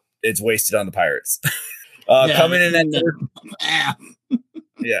 and it's wasted on the Pirates. Coming in at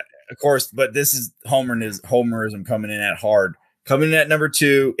yeah, of course, but this is homerism coming in at hard. Coming in at number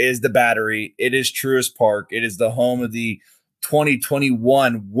 2 is the Battery. It is Truist Park. It is the home of the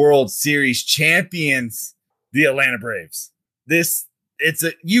 2021 World Series champions, the Atlanta Braves.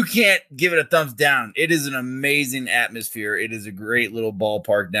 You can't give it a thumbs down. It is an amazing atmosphere. It is a great little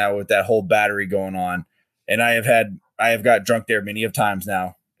ballpark now with that whole Battery going on. And I have got drunk there many of times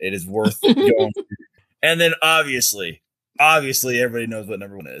now. It is worth going. And then obviously everybody knows what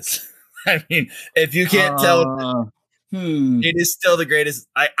number 1 is. I mean, if you can't tell, it is still the greatest.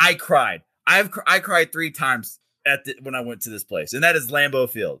 I cried. I cried 3 times when I went to this place, and that is Lambeau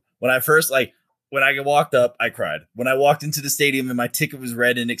Field. When I walked up, I cried. When I walked into the stadium and my ticket was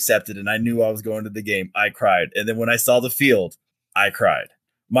read and accepted, and I knew I was going to the game, I cried. And then when I saw the field, I cried.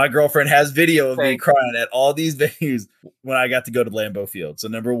 My girlfriend has video of me crying at all these venues when I got to go to Lambeau Field. So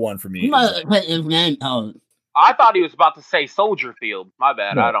number 1 for me. I thought he was about to say Soldier Field. My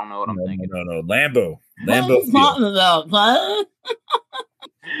bad. No, I don't know what I'm thinking. No. Lambeau Field. Talking about,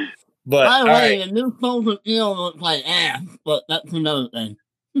 But by the way, the new Soldier Field looks like ass, but that's another thing.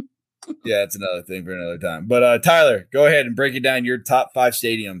 Yeah, it's another thing for another time. But Tyler, go ahead and break it down. Your top 5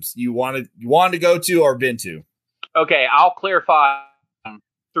 stadiums you wanted to go to or been to. Okay, I'll clarify.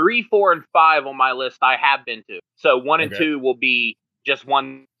 3, 4, and 5 on my list I have been to. So 1 and 2 will be just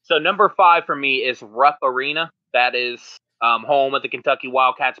one. So number 5 for me is Rupp Arena. That is home of the Kentucky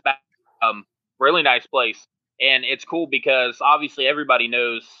Wildcats. Really nice place. And it's cool because obviously everybody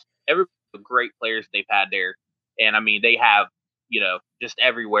knows the great players they've had there. And I mean, they have, just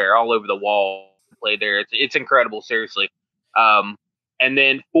everywhere, all over the wall, play there. It's incredible, seriously. And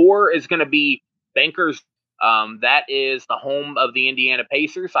then 4 is going to be Bankers. That is the home of the Indiana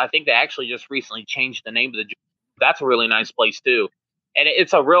Pacers. I think they actually just recently changed the name of the gym. That's a really nice place too. And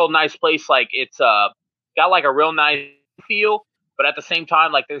it's a real nice place. Like it's got like a real nice feel, but at the same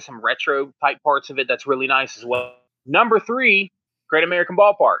time, like there's some retro type parts of it that's really nice as well. Number 3, Great American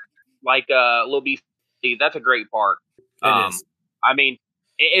Ballpark. Like Lil B, that's a great park. It is. I mean,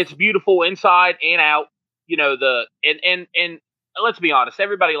 it's beautiful inside and out. And let's be honest,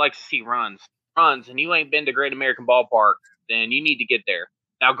 everybody likes to see runs, and you ain't been to Great American Ballpark, then you need to get there.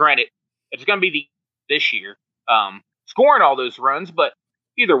 Now, granted, it's going to be this year scoring all those runs, but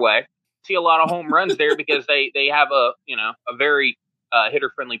either way, see a lot of home runs there because they have a very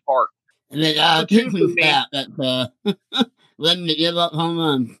hitter friendly park. And they got a pitching staff that's letting to give up home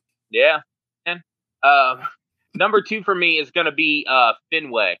runs. Yeah, and number 2 for me is going to be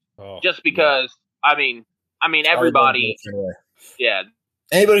Fenway, just because I mean everybody, yeah.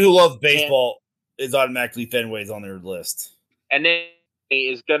 Anybody who loves baseball is automatically Fenway's on their list. And then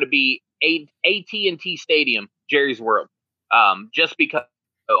is going to be AT&T Stadium, Jerry's World. Just because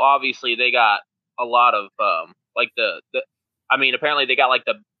obviously they got a lot of apparently they got like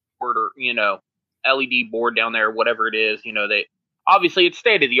the board or LED board down there, whatever it is. They obviously it's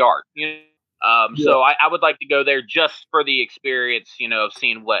state of the art. So I would like to go there just for the experience, of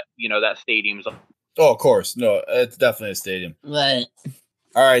seeing what that stadium's. Oh, of course, no, it's definitely a stadium. Right.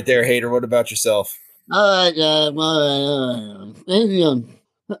 All right, there, Hater. What about yourself? All right,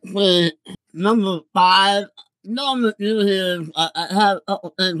 number 5. Number 2 here. I have a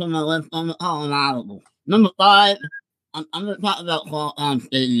couple things on my list. I'm calling audible. Number 5. I'm going to talk about Qualcomm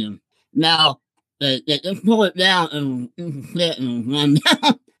Stadium. Now, They just pull it down and sit and run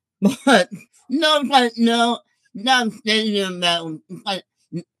down. But no, it's like no stadium that was like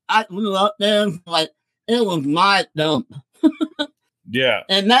I grew up there. Like it was my dump. Yeah.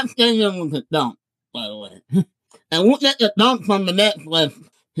 And that stadium was a dump, by the way. And we'll get the dump from the next list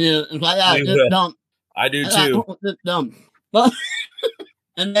here. It's like, this dump. I do too. This dump. But,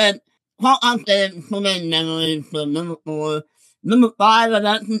 and then, I'm saying so many memories for number 4. Number 5, I've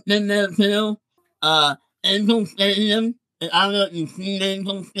actually been there too. Angel Stadium. And I don't know if you've seen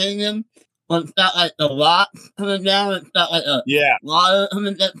Angel Stadium. But it's got like the rocks coming down. It's got like a water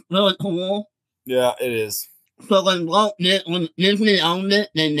coming down. It's really cool. Yeah, it is. So when Disney owned it,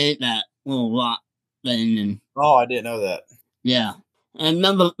 they made that little rock thing. And, oh, I didn't know that. Yeah. And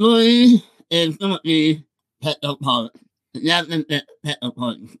number 3 is going to be Petco Park. You have to get Petco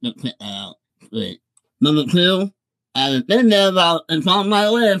Park to check that out. Great. Number 2, I haven't been there, but it's on my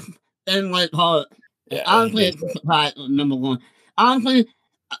list. Fenway Park. Yeah, honestly, it's surprised with number 1. Honestly,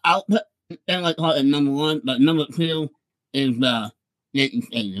 I'll put Fenway Park at number 1, but number 2 is Yankee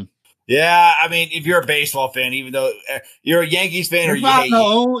Stadium. Yeah, I mean, if you're a baseball fan, even though you're a Yankees fan or you hate the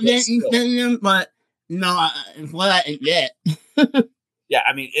old Yankee Stadium, but no, it's what I can get. Yeah,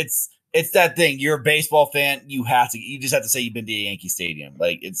 I mean, it's that thing. You're a baseball fan, you just have to say you've been to a Yankee Stadium.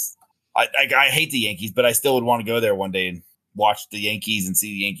 Like it's, I hate the Yankees, but I still would want to go there one day and watch the Yankees and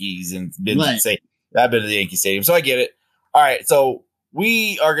see the Yankees and say I've been to the Yankee Stadium. So I get it. All right, so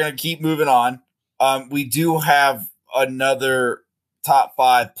we are gonna keep moving on. We do have another top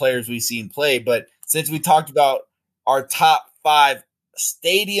 5 players we've seen play, but since we talked about our top 5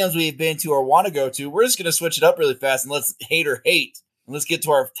 stadiums we've been to or want to go to, we're just going to switch it up really fast and let's hate or hate. And let's get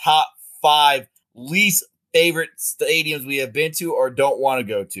to our top 5 least favorite stadiums we have been to or don't want to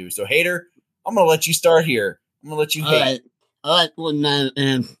go to. So, Hater, I'm going to let you start here. I'm going to let you hate. All right, well, now,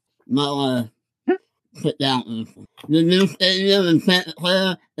 my sit down. The new stadium in Santa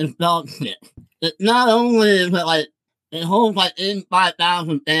Clara is dog shit. It not only is it like it holds like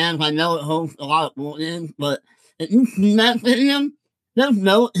 85,000 fans. I know it holds a lot of audience, but if you see that stadium, there's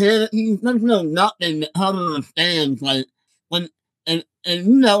no nothing that covers the stands. Like when and you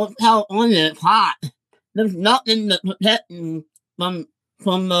know California, it's hot. There's nothing that protects you from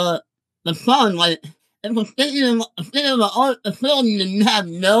the sun. Like if a stadium of art facility and you have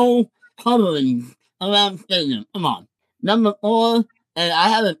no covering around the stadium. Come on. Number 4. And I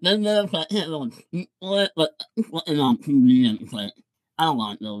haven't been there, so I can't really speak for it, but it's looking on TV and it's like, I don't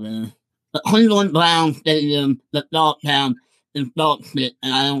want to go there. The Cleveland Browns Stadium, the dog town, is dog shit,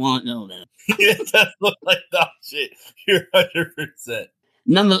 and I don't want to go there. It does look like dog shit. You're 100%.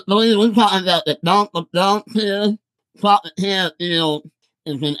 Number 3, we're talking about the dunk of dunks here. Pocket Hair Field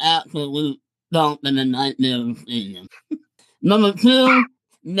is an absolute dunk in the nightmare of the stadium. Number 2,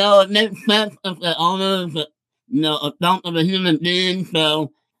 no, it makes sense if the owners a dunk of a human being,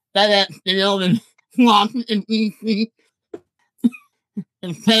 so FedEx Field in Washington, D.C.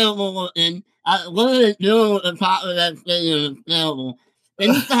 is terrible looking. What are they doing with the top of that stadium? It's terrible. They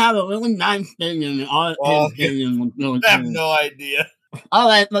used to have a really nice stadium, and our stadium was really I have no idea. All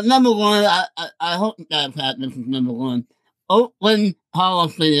right, but number 1, I hope you guys have this is number 1. Oakland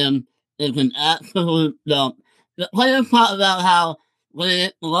Coliseum is an absolute dump. The players talk about how when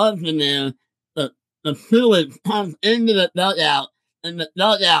it loves in there, the sewage comes into the dugout, and the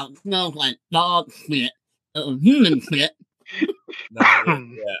dugout smells like dog shit. Human shit. No,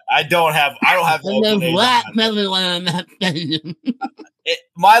 yeah. I don't have. And there's rats everywhere in that stadium.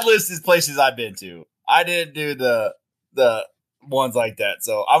 My list is places I've been to. I didn't do the ones like that,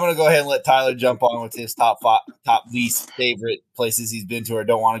 so I'm gonna go ahead and let Tyler jump on with his top least favorite places he's been to or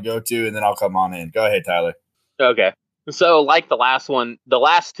don't want to go to, and then I'll come on in. Go ahead, Tyler. Okay, so like the last one, the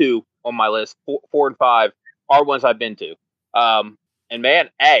last 2 on my list, 4 and 5, are ones I've been to. And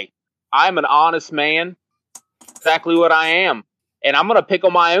man, hey, I'm an honest man. Exactly what I am. And I'm going to pick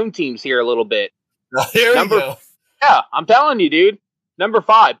on my own teams here a little bit. There we go. Yeah, I'm telling you, dude. Number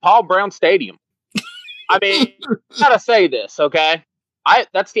 5, Paul Brown Stadium. I mean, I got to say this, okay?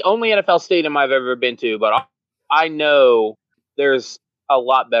 That's the only NFL stadium I've ever been to, but I know there's a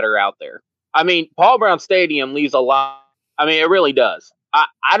lot better out there. I mean, Paul Brown Stadium leaves a lot. I mean, it really does.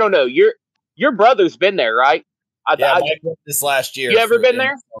 I don't know. Your brother's been there, right? I went this last year. You ever been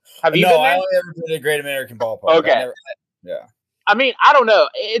there? Have you been there? I only ever been to Great American Ballpark. Okay. Yeah. I mean, I don't know.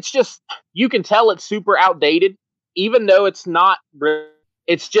 It's just, you can tell it's super outdated, even though it's not.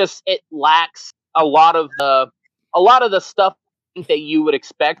 It's just, it lacks a lot of the stuff that you would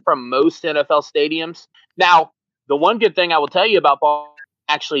expect from most NFL stadiums. Now, the one good thing I will tell you about Paul,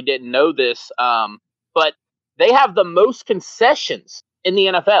 I actually didn't know this, but they have the most concessions in the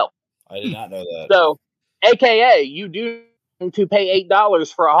NFL. I did not know that. So, AKA, you do need to pay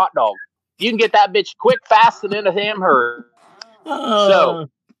 $8 for a hot dog. You can get that bitch quick, fast, and in a damn hurry. So,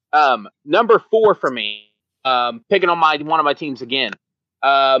 number 4 for me, picking on one of my teams again,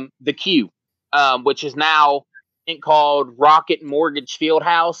 the Q, which is now called Rocket Mortgage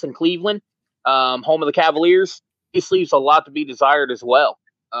Fieldhouse in Cleveland, home of the Cavaliers. This leaves a lot to be desired as well.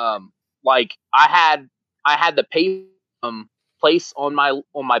 Like I had the place on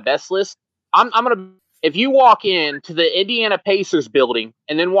my best list. I'm gonna, if you walk into the Indiana Pacers building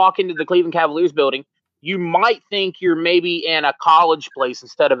and then walk into the Cleveland Cavaliers building, you might think you're maybe in a college place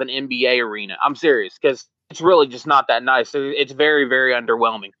instead of an NBA arena. I'm serious, because it's really just not that nice. It's very, very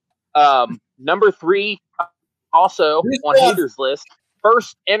underwhelming. Number 3, also on haters list,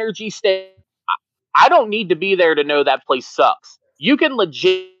 First Energy Stadium. I don't need to be there to know that place sucks. You can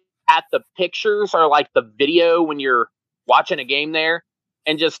legit at the pictures or like the video when you're watching a game there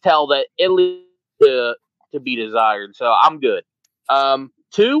and just tell that it leaves to be desired. So I'm good.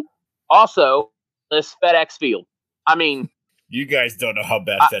 2, also this FedEx Field. I mean, you guys don't know how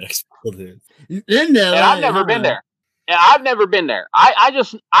bad FedEx Field is. And I've never been there. And I've never been there. I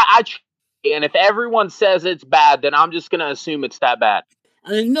and if everyone says it's bad, then I'm just gonna assume it's that bad.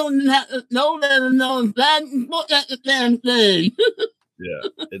 I mean, no, it's bad. That's the damn thing. Yeah,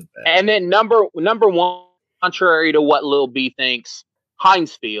 it's bad. And then number 1, contrary to what Lil B thinks,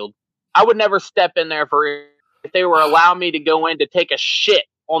 Heinz Field. I would never step in there if they were allowing me to go in to take a shit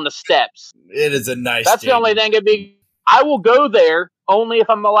on the steps. It is a nice. That's stadium. The only thing it'd be. I will go there only if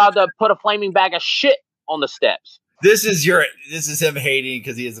I'm allowed to put a flaming bag of shit on the steps. This is him hating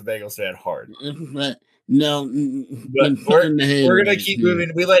because he is a Bengals fan hard. But no, but we're gonna keep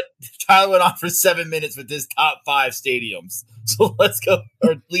moving. We let Tyler went on for 7 minutes with his top 5 stadiums. So let's go,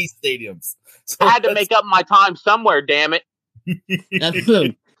 or at least stadiums. So I had to make up my time somewhere. Damn it. That's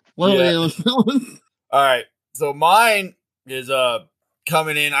true. All right. So mine is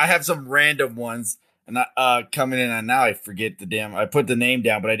coming in. I have some random ones and coming in, and now I forget I put the name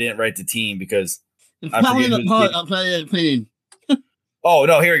down, but I didn't write the team because I forget who the team. Oh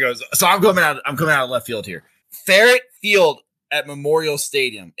no, here he goes. So I'm coming out of left field here. Ferret Field at Memorial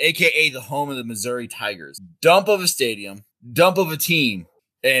Stadium, aka the home of the Missouri Tigers. Dump of a stadium, dump of a team,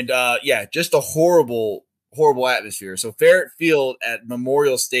 and just a horrible atmosphere. So Ferret Field at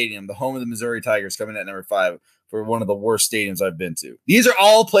Memorial Stadium, the home of the Missouri Tigers, coming at number 5 for one of the worst stadiums I've been to. These are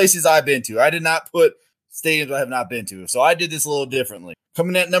all places I've been to. I did not put stadiums I have not been to. So I did this a little differently.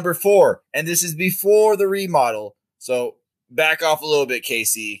 Coming at number 4, and this is before the remodel. So back off a little bit,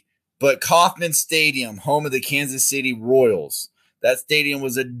 KC. But Kauffman Stadium, home of the Kansas City Royals. That stadium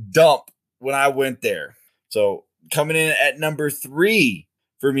was a dump when I went there. So coming in at number 3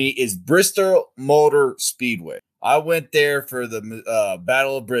 for me is Bristol Motor Speedway. I went there for the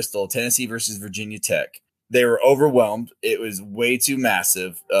Battle of Bristol, Tennessee versus Virginia Tech. They were overwhelmed. It was way too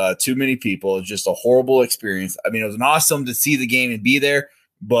massive, too many people. It was just a horrible experience. I mean, it was awesome to see the game and be there,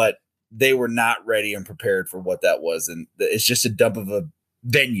 but they were not ready and prepared for what that was. And it's just a dump of a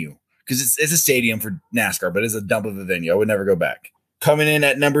venue because it's a stadium for NASCAR, but it's a dump of a venue. I would never go back. Coming in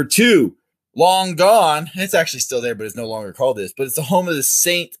at number 2, long gone. It's actually still there, but it's no longer called this. But it's the home of the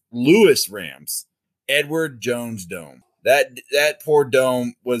St. Louis Rams, Edward Jones Dome. That poor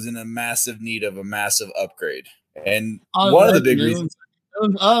dome was in a massive need of a massive upgrade. And one of the big reasons. It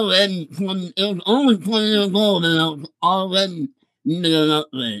was only 20 years old and it was already needed an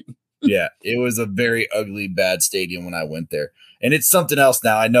upgrade. Yeah, it was a very ugly, bad stadium when I went there. And it's something else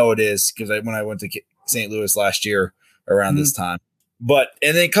now. I know it is because when I went to St. Louis last year around this time. And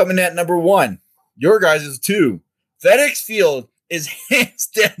then coming at number 1, your guys is 2. FedEx Field is hands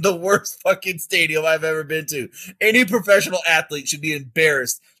down the worst fucking stadium I've ever been to. Any professional athlete should be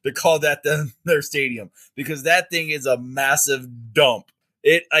embarrassed to call that their stadium because that thing is a massive dump.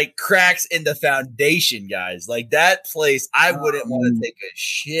 It like cracks in the foundation, guys. Like that place, I wouldn't want to take a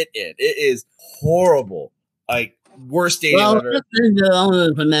shit in. It is horrible. Like worst stadium I've ever. The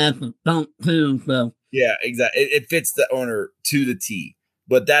owner for that dump too, so. Yeah, exactly. It fits the owner to the T.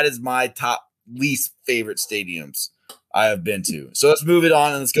 But that is my top least favorite stadiums I have been to. So let's move it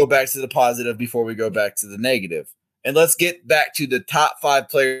on and let's go back to the positive before we go back to the negative. And let's get back to the top 5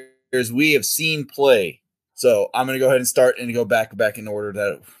 players we have seen play. So I'm going to go ahead and start and go back in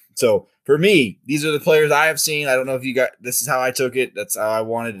order. So for me, these are the players I have seen. I don't know if you got, this is how I took it. That's how I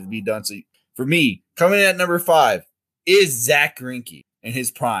wanted it to be done. So for me, coming in at number 5 is Zach Greinke in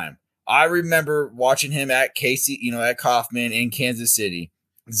his prime. I remember watching him at at Kauffman in Kansas City.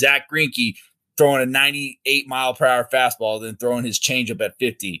 Zach Greinke throwing a 98 mile per hour fastball, then throwing his changeup at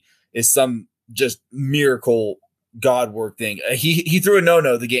 50 is some just miracle God work thing. He threw a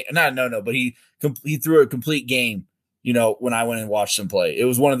no the game, not a no, but he threw a complete game. When I went and watched him play, it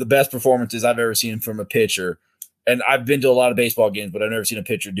was one of the best performances I've ever seen from a pitcher. And I've been to a lot of baseball games, but I've never seen a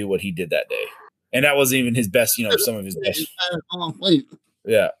pitcher do what he did that day. And that wasn't even his best, some of his best.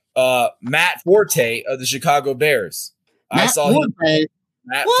 Yeah. Matt Forte of the Chicago Bears. I saw him.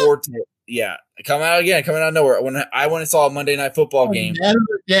 Matt Forte. Yeah. Coming out of nowhere. When I went and saw a Monday Night Football game.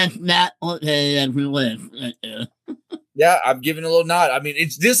 Matt Forte everywhere. Yeah, I'm giving a little nod. I mean,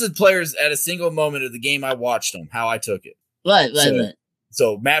 this is players at a single moment of the game I watched them, how I took it. Right.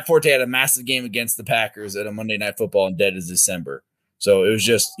 So Matt Forte had a massive game against the Packers at a Monday Night Football in dead of December. So it was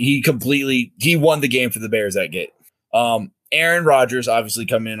just he won the game for the Bears that game. Aaron Rodgers obviously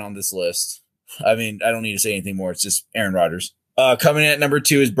coming in on this list. I mean, I don't need to say anything more. It's just Aaron Rodgers. Coming in at number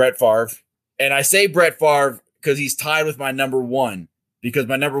 2 is Brett Favre. And I say Brett Favre because he's tied with my number 1 because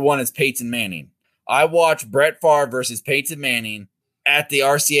my number 1 is Peyton Manning. I watched Brett Favre versus Peyton Manning at the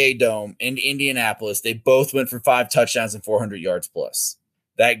RCA Dome in Indianapolis. They both went for 5 touchdowns and 400 yards plus.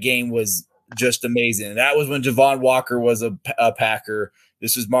 That game was just amazing. And that was when Javon Walker was a Packer.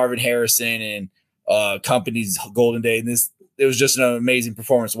 This was Marvin Harrison and company's golden day. And it was just an amazing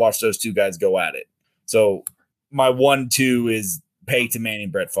performance to watch those two guys go at it. So my 1-2 is Peyton Manning,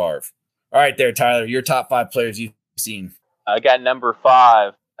 Brett Favre. All right there, Tyler, your top 5 players you've seen. I got number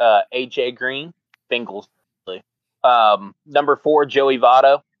 5, AJ Green, Bengals. Number 4, Joey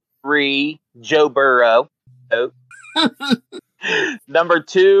Votto. 3, Joe Burrow. Oh. Number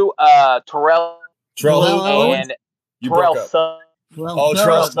 2, Terrell and Terrell Suggs.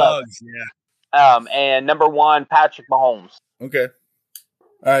 Terrell Suggs, yeah. And number 1, Patrick Mahomes. Okay.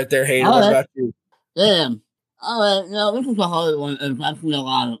 All right, there, Hayden. What about you? Damn. All right, no, this is a hard one. I've seen a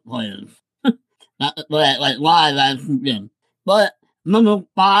lot of players. like live, I've seen them. But number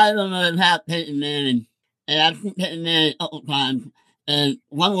 5, I'm going to have Peyton Manning. And I've seen Peyton Manning a couple times. And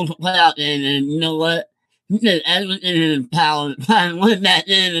one was a playoff game, and you know what? He did everything in his power to try and win that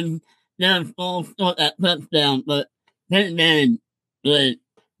in and then score that touchdown. But Peyton Manning, great.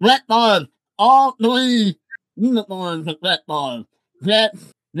 Brett Favre, all 3 uniforms for Brett Favre.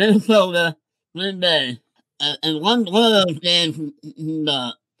 Jets, Minnesota, Green Bay. And one of those games,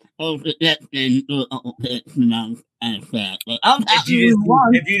 the Jets game, threw a couple picks, and I was kind of sad. But if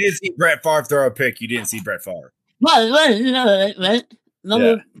you didn't see Brett Favre throw a pick, you didn't see Brett Favre. Right.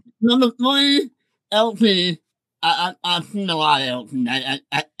 Number 3, LP. I've seen a lot of LP. I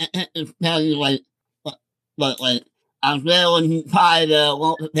can't tell you, but I was there when he tied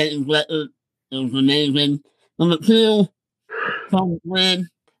Walter Payton's record. It was amazing. Number 2, Tom Flynn.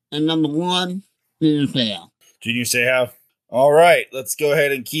 And number 1, Junior Seau. Junior Seau. All right, let's go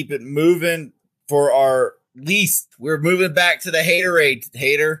ahead and keep it moving for our least. We're moving back to the haterade,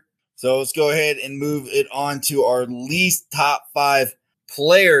 hater. So let's go ahead and move it on to our least top 5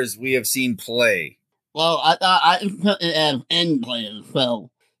 players we have seen play. Well, I thought I put it as end players, so.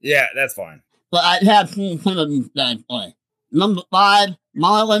 Yeah, that's fine. But I have seen some of these guys play. Number 5,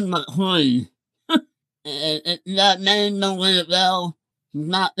 Marlon McCoy. and that name don't ring a bell. He's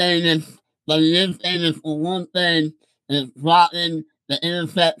not famous, but he is famous for one thing, and it's blocking the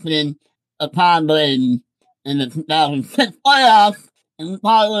interception of Tom Brady in the 2006 playoffs. And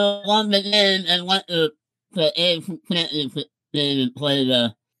probably won the game and went to AFC Championship game and played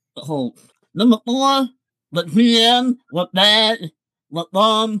the Colts. Number 4, the GM,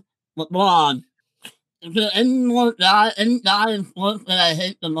 LeBron. Is there any guy in sports that I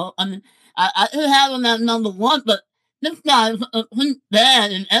hate the most? I mean, I could have him at number 1, but this guy is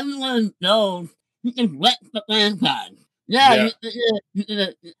bad, and everyone knows he can wreck the franchise. Yeah.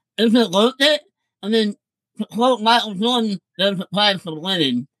 Is it worth it? I mean, to quote Michael Jordan, there's a price for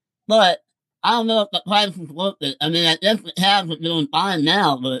winning, but I don't know if the price is worth it. I mean, I guess the Cavs are doing fine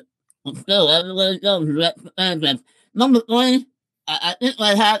now, but still, everywhere it goes, wrecks the franchise. Number 3, I think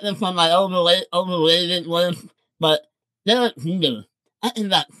I had this on my overrated list, but Derek Jeter. I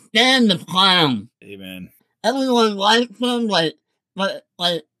cannot stand the clown. Amen. Everyone likes him, but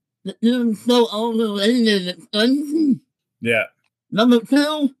the dude's so overrated, it's crazy. Yeah. Number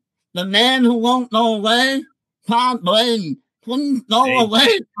 2, the man who won't go away, Tom Brady. Please go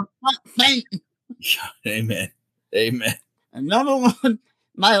away, for fuck's sake. Amen. And number 1,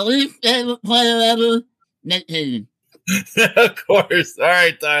 my least favorite player ever, Nick Hayden. Of course. All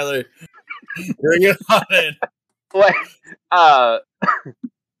right, Tyler. Bring it on in. Wait,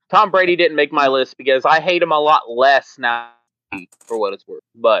 Tom Brady didn't make my list because I hate him a lot less now, for what it's worth.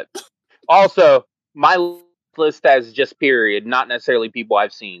 But also, my list has just period, not necessarily people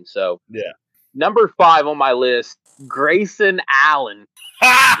I've seen. So, yeah. Number 5 on my list, Grayson Allen.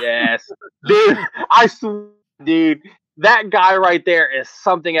 Yes. Dude, I Dude, that guy right there is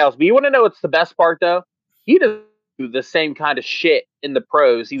something else. But you want to know what's the best part, though? He doesn't do the same kind of shit in the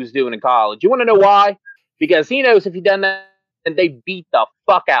pros he was doing in college. You want to know why? Because he knows if he done that, and they beat the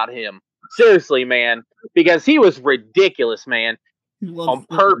fuck out of him. Seriously, man. Because he was ridiculous, man. On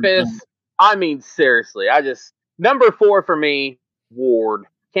purpose. I mean, seriously. Number 4 for me, Ward.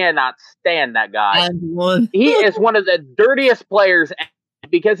 Cannot stand that guy. He is one of the dirtiest players.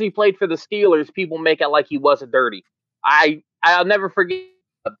 Because he played for the Steelers, people make it like he wasn't dirty. I'll never forget.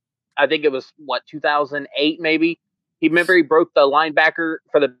 I think it was 2008 maybe. He broke the linebacker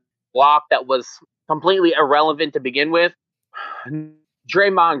for the block that was completely irrelevant to begin with.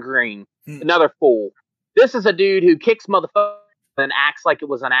 Draymond Green, another fool. This is a dude who kicks motherfuckers and acts like it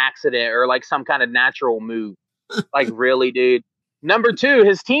was an accident or like some kind of natural move. Like, really, dude. Number 2,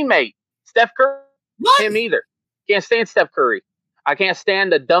 his teammate, Steph Curry. What? Him either. Can't stand Steph Curry. I can't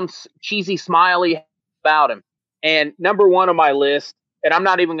stand the dumb, cheesy smiley about him. And number 1 on my list, and I'm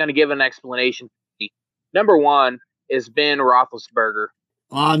not even going to give an explanation. Number 1 is Ben Roethlisberger.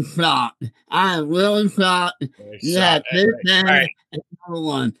 I'm shocked. I'm really shocked. Yeah, this man right. is number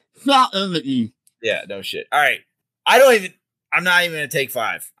 1. Shocked with you. Yeah, no shit. All right. I'm not even going to take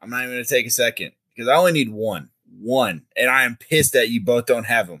 5. I'm not even going to take a second because I only need one. And I am pissed that you both don't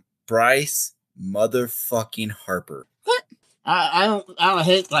have him. Bryce motherfucking Harper. What? I don't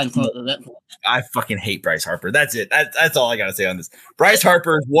hate Bryce Harper. I fucking hate Bryce Harper. That's it. That's all I got to say on this. Bryce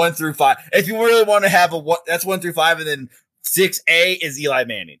Harper is 1 through 5. If you really want to have that's 1 through 5, and then 6A is Eli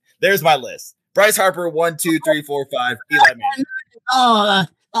Manning. There's my list. Bryce Harper, 1, 2, 3, 4, 5. Eli Manning.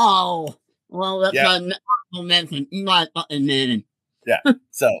 Well, that's my mention. Eli fucking Manning. Yeah.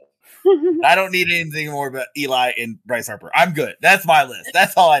 So I don't need anything more about Eli and Bryce Harper. I'm good. That's my list.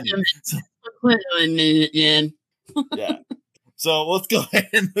 That's all I need. Yeah. So let's go ahead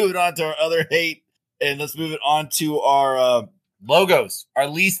and move it on to our other hate, and let's move it on to our logos, our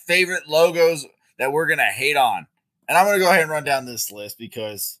least favorite logos that we're going to hate on. And I'm going to go ahead and run down this list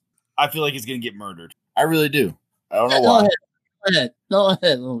because I feel like he's going to get murdered. I really do. I don't know why. Go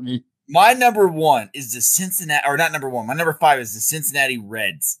ahead, Logan. My number 1 is the Cincinnati, or not number 1. My number 5 is the Cincinnati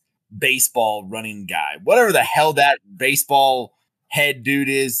Reds baseball running guy. Whatever the hell that baseball head dude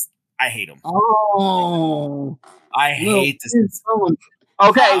is, I hate him. Oh. I hate this.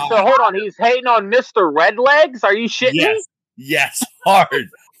 Okay, so hold on. He's hating on Mr. Redlegs? Are you shitting me? Yes, hard.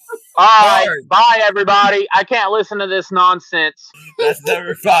 All right, bye, everybody. I can't listen to this nonsense. That's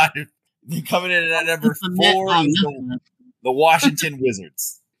number 5. Coming in at number 4 is the Washington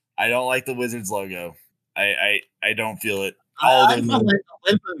Wizards. I don't like the Wizards logo. I don't feel it. I don't like the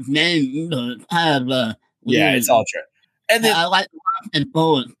Wizards name. Yeah, it's all true. And then I like the Washington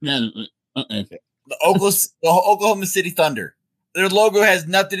Bullets. Okay. The Oklahoma City Thunder. Their logo has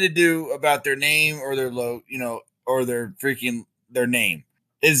nothing to do about their name or their or their name.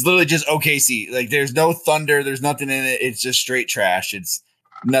 It's literally just OKC. Like, there's no thunder, there's nothing in it. It's just straight trash. It's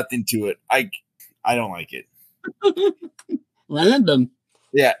nothing to it. I don't like it. Random.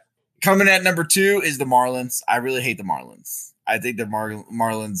 Yeah. Coming at number 2 is the Marlins. I really hate the Marlins. I think the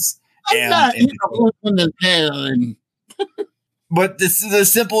Marlins. But this is the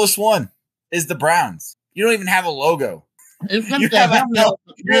simplest one. Is the Browns. You don't even have a logo. Your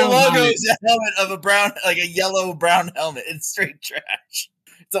logo is a helmet of a brown, like a yellow brown helmet. It's straight trash.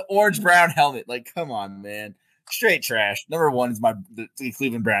 It's an orange brown helmet. Like, come on, man. Straight trash. Number 1 is the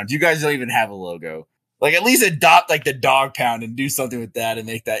Cleveland Browns. You guys don't even have a logo. Like, at least adopt like the dog pound and do something with that and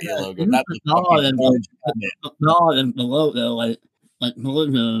make that your logo. Not the orange helmet. The logo, like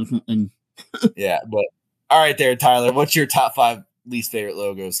logo or something. Yeah, but all right there, Tyler. What's your top 5 least favorite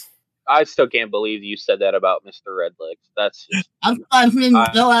logos? I still can't believe you said that about Mr. Redlegs. That's just, I'm going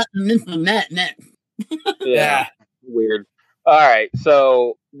to go out and Mr. Matt next. Yeah, weird. All right,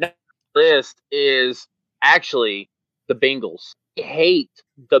 so next list is actually the Bengals. I hate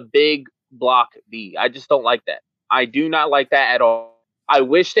the big block B. I just don't like that. I do not like that at all. I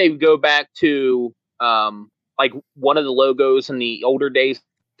wish they would go back to like one of the logos in the older days,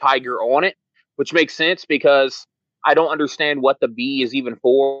 tiger on it, which makes sense because I don't understand what the B is even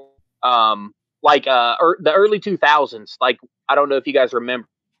for. The early 2000s. Like, I don't know if you guys remember.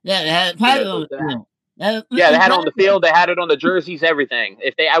 Yeah, they had tiger on the field. Yeah, they had it on the field. They had it on the jerseys, everything.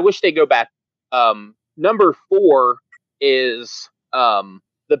 I wish they go back. Number 4 is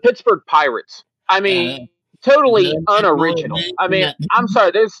the Pittsburgh Pirates. I mean, totally unoriginal. I mean, I'm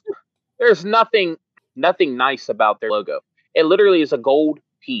sorry. There's nothing nice about their logo. It literally is a gold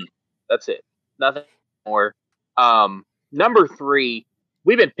P. That's it. Nothing more. Number 3,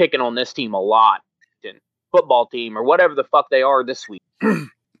 we've been picking on this team a lot. Football team or whatever the fuck they are this week.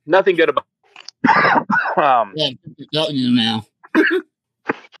 Nothing good about Yeah, W now.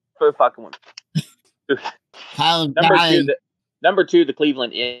 For the fucking one. Number two, the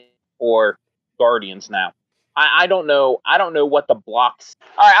Cleveland or Guardians now. I don't know. I don't know what the blocks.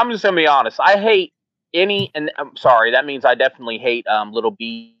 All right, I'm just gonna be honest. I hate and I'm sorry. That means I definitely hate Little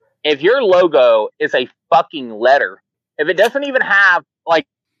B. If your logo is a fucking letter, if it doesn't even have like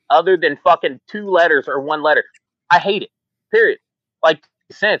other than fucking 2 letters or 1 letter, I hate it. Period. Like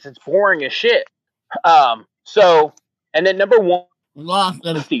sense, it's boring as shit. So and then number 1.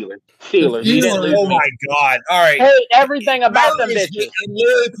 Steelers. Oh my god! All right. I hate everything about them bitches.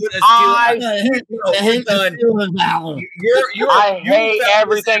 I hate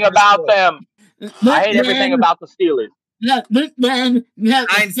everything about them. I hate everything about the Steelers. The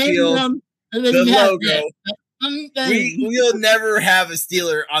logo. We'll never have a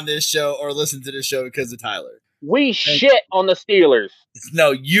Steeler on this show or listen to this show because of Tyler. We shit on the Steelers.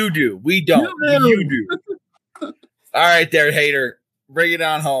 No, you do. We don't. You do. All right, there, hater. Bring it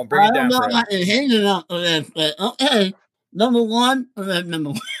on home. Bring it down. I hated on this, but okay. Number 1,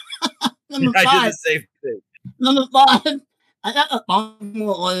 number 5. I did the same thing. Number 5, I got a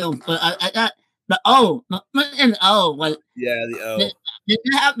more oil, but I got the O. Like, yeah, the O. They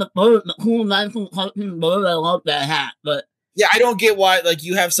have the bird, the cool, nice fucking bird. I love that hat, but yeah, I don't get why. Like,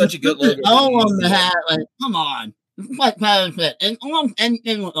 you have such a good logo. O on the hat, like, come on. It's like Tyler said, and almost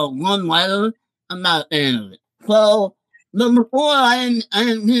anything with a 1 letter, I'm not a fan of it. So. Number 4, I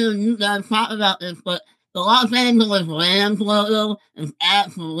didn't hear you guys talk about this, but the Los Angeles Rams logo is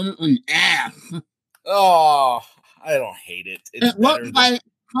absolutely ass. Oh, I don't hate it. It looks like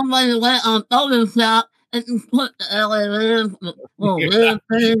somebody went on Photoshop and put the LA Rams.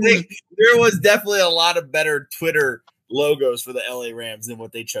 There was definitely a lot of better Twitter logos for the LA Rams than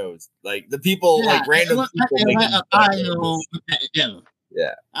what they chose. Like the people, like random people.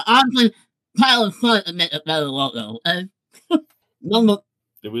 Yeah. Honestly, Tyler Flint would make a better logo. Okay?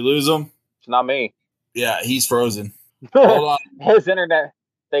 Did we lose him? It's not me. Yeah, he's frozen. Hold on. His internet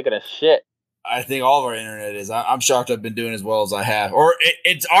taking a shit. I think all of our internet is. I'm shocked I've been doing as well as I have. Or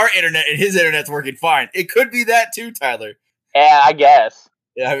it's our internet and his internet's working fine. It could be that too, Tyler. Yeah, I guess.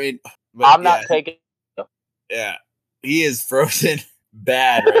 Yeah, I mean. I'm not taking. Yeah, he is frozen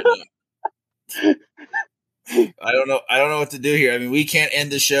bad right now. I don't know what to do here. I mean, we can't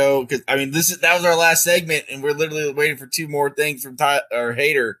end the show because that was our last segment, and we're literally waiting for 2 more things from our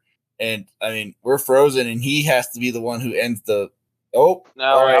hater. And I mean, we're frozen, and he has to be the one who ends the. Oh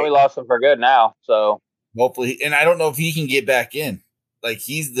no! Right. We lost him for good now. So hopefully, and I don't know if he can get back in. Like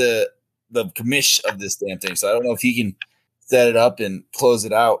he's the commish of this damn thing, so I don't know if he can set it up and close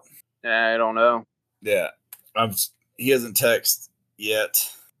it out. Yeah, I don't know. Yeah, he hasn't texted yet.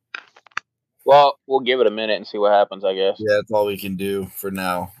 Well, we'll give it a minute and see what happens, I guess. Yeah, that's all we can do for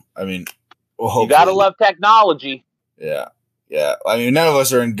now. I mean, you gotta love technology. Yeah. Yeah. I mean, none of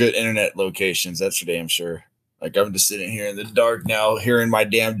us are in good internet locations. That's for damn sure. Like, I'm just sitting here in the dark now, hearing my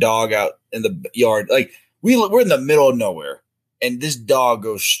damn dog out in the yard. Like, we're in the middle of nowhere, and this dog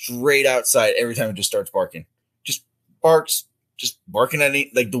goes straight outside every time it just starts barking. Just barks. Just barking at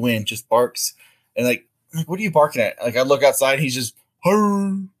it, like the wind. Just barks. And, like, what are you barking at? Like, I look outside, and he's just,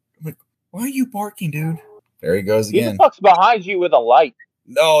 I'm like, why are you barking, dude? There he goes again. Who the fuck's behind you with a light?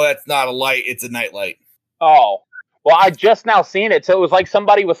 No, that's not a light. It's a night light. Oh. Well, I just now seen it, so it was like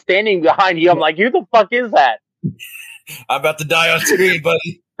somebody was standing behind you. I'm like, who the fuck is that? I'm about to die on screen,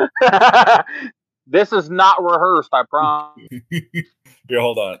 buddy. This is not rehearsed, I promise. Here,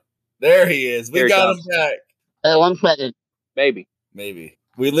 hold on. There he is. We got him back. 1 second. Maybe.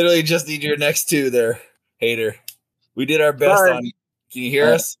 We literally just need your next 2 there, hater. We did our best on you. Can you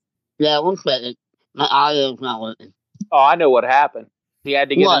hear us? Yeah, 1 second. My audio's not working. Oh, I know what happened. He had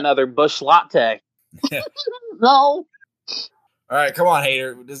to get another Busch Latte. No. All right, come on,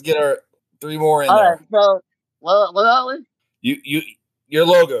 hater. Just get our 3 more in there. All right, so what are we? Your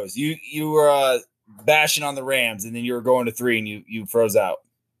logos. You were bashing on the Rams, and then you were going to 3, and you froze out.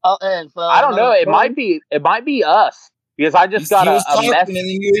 Okay, so I don't know. It might be us because I just got a message, and then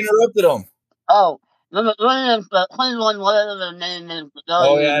you interrupted him. Oh. Number 3 is the Cleveland, whatever their name is.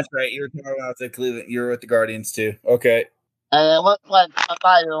 Oh, yeah, that's right. You were talking about the Cleveland. You were with the Guardians, too. Okay. And it looks like a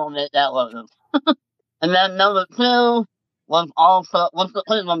fighter on it, that logo. And then number 2 was the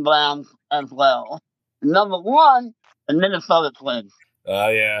Cleveland Browns as well. And number 1, the Minnesota Twins. Oh,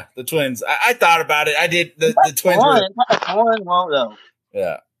 yeah. The Twins. I thought about it. I did. The Twins were... It's a foreign logo.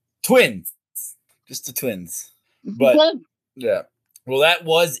 Yeah. Twins. Just the Twins. But, yeah. Well, that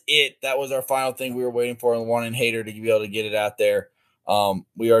was it. That was our final thing we were waiting for and wanting hater to be able to get it out there.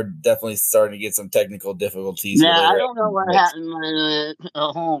 We are definitely starting to get some technical difficulties. Yeah, I don't know what happened.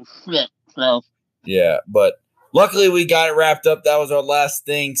 Oh, shit. So yeah, but luckily we got it wrapped up. That was our last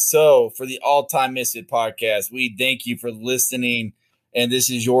thing. So for the All-Time Misfit podcast, we thank you for listening. And this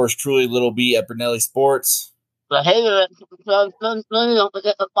is yours truly, Little B at Brunelli Sports. But hey, don't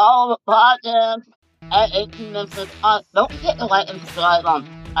forget to follow the podcast at 18 Misfit. Don't forget to like and subscribe on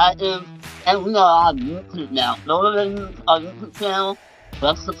iTunes. And we are on YouTube now. Go to our YouTube channel.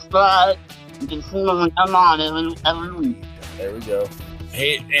 Let's subscribe. You can see when I'm on every week. There we go.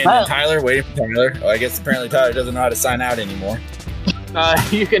 Hey, and Tyler, waiting for Tyler. Oh, I guess apparently Tyler doesn't know how to sign out anymore.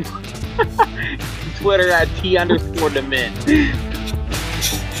 You can Twitter at @T_Dement.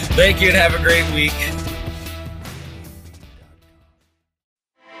 Thank you and have a great week.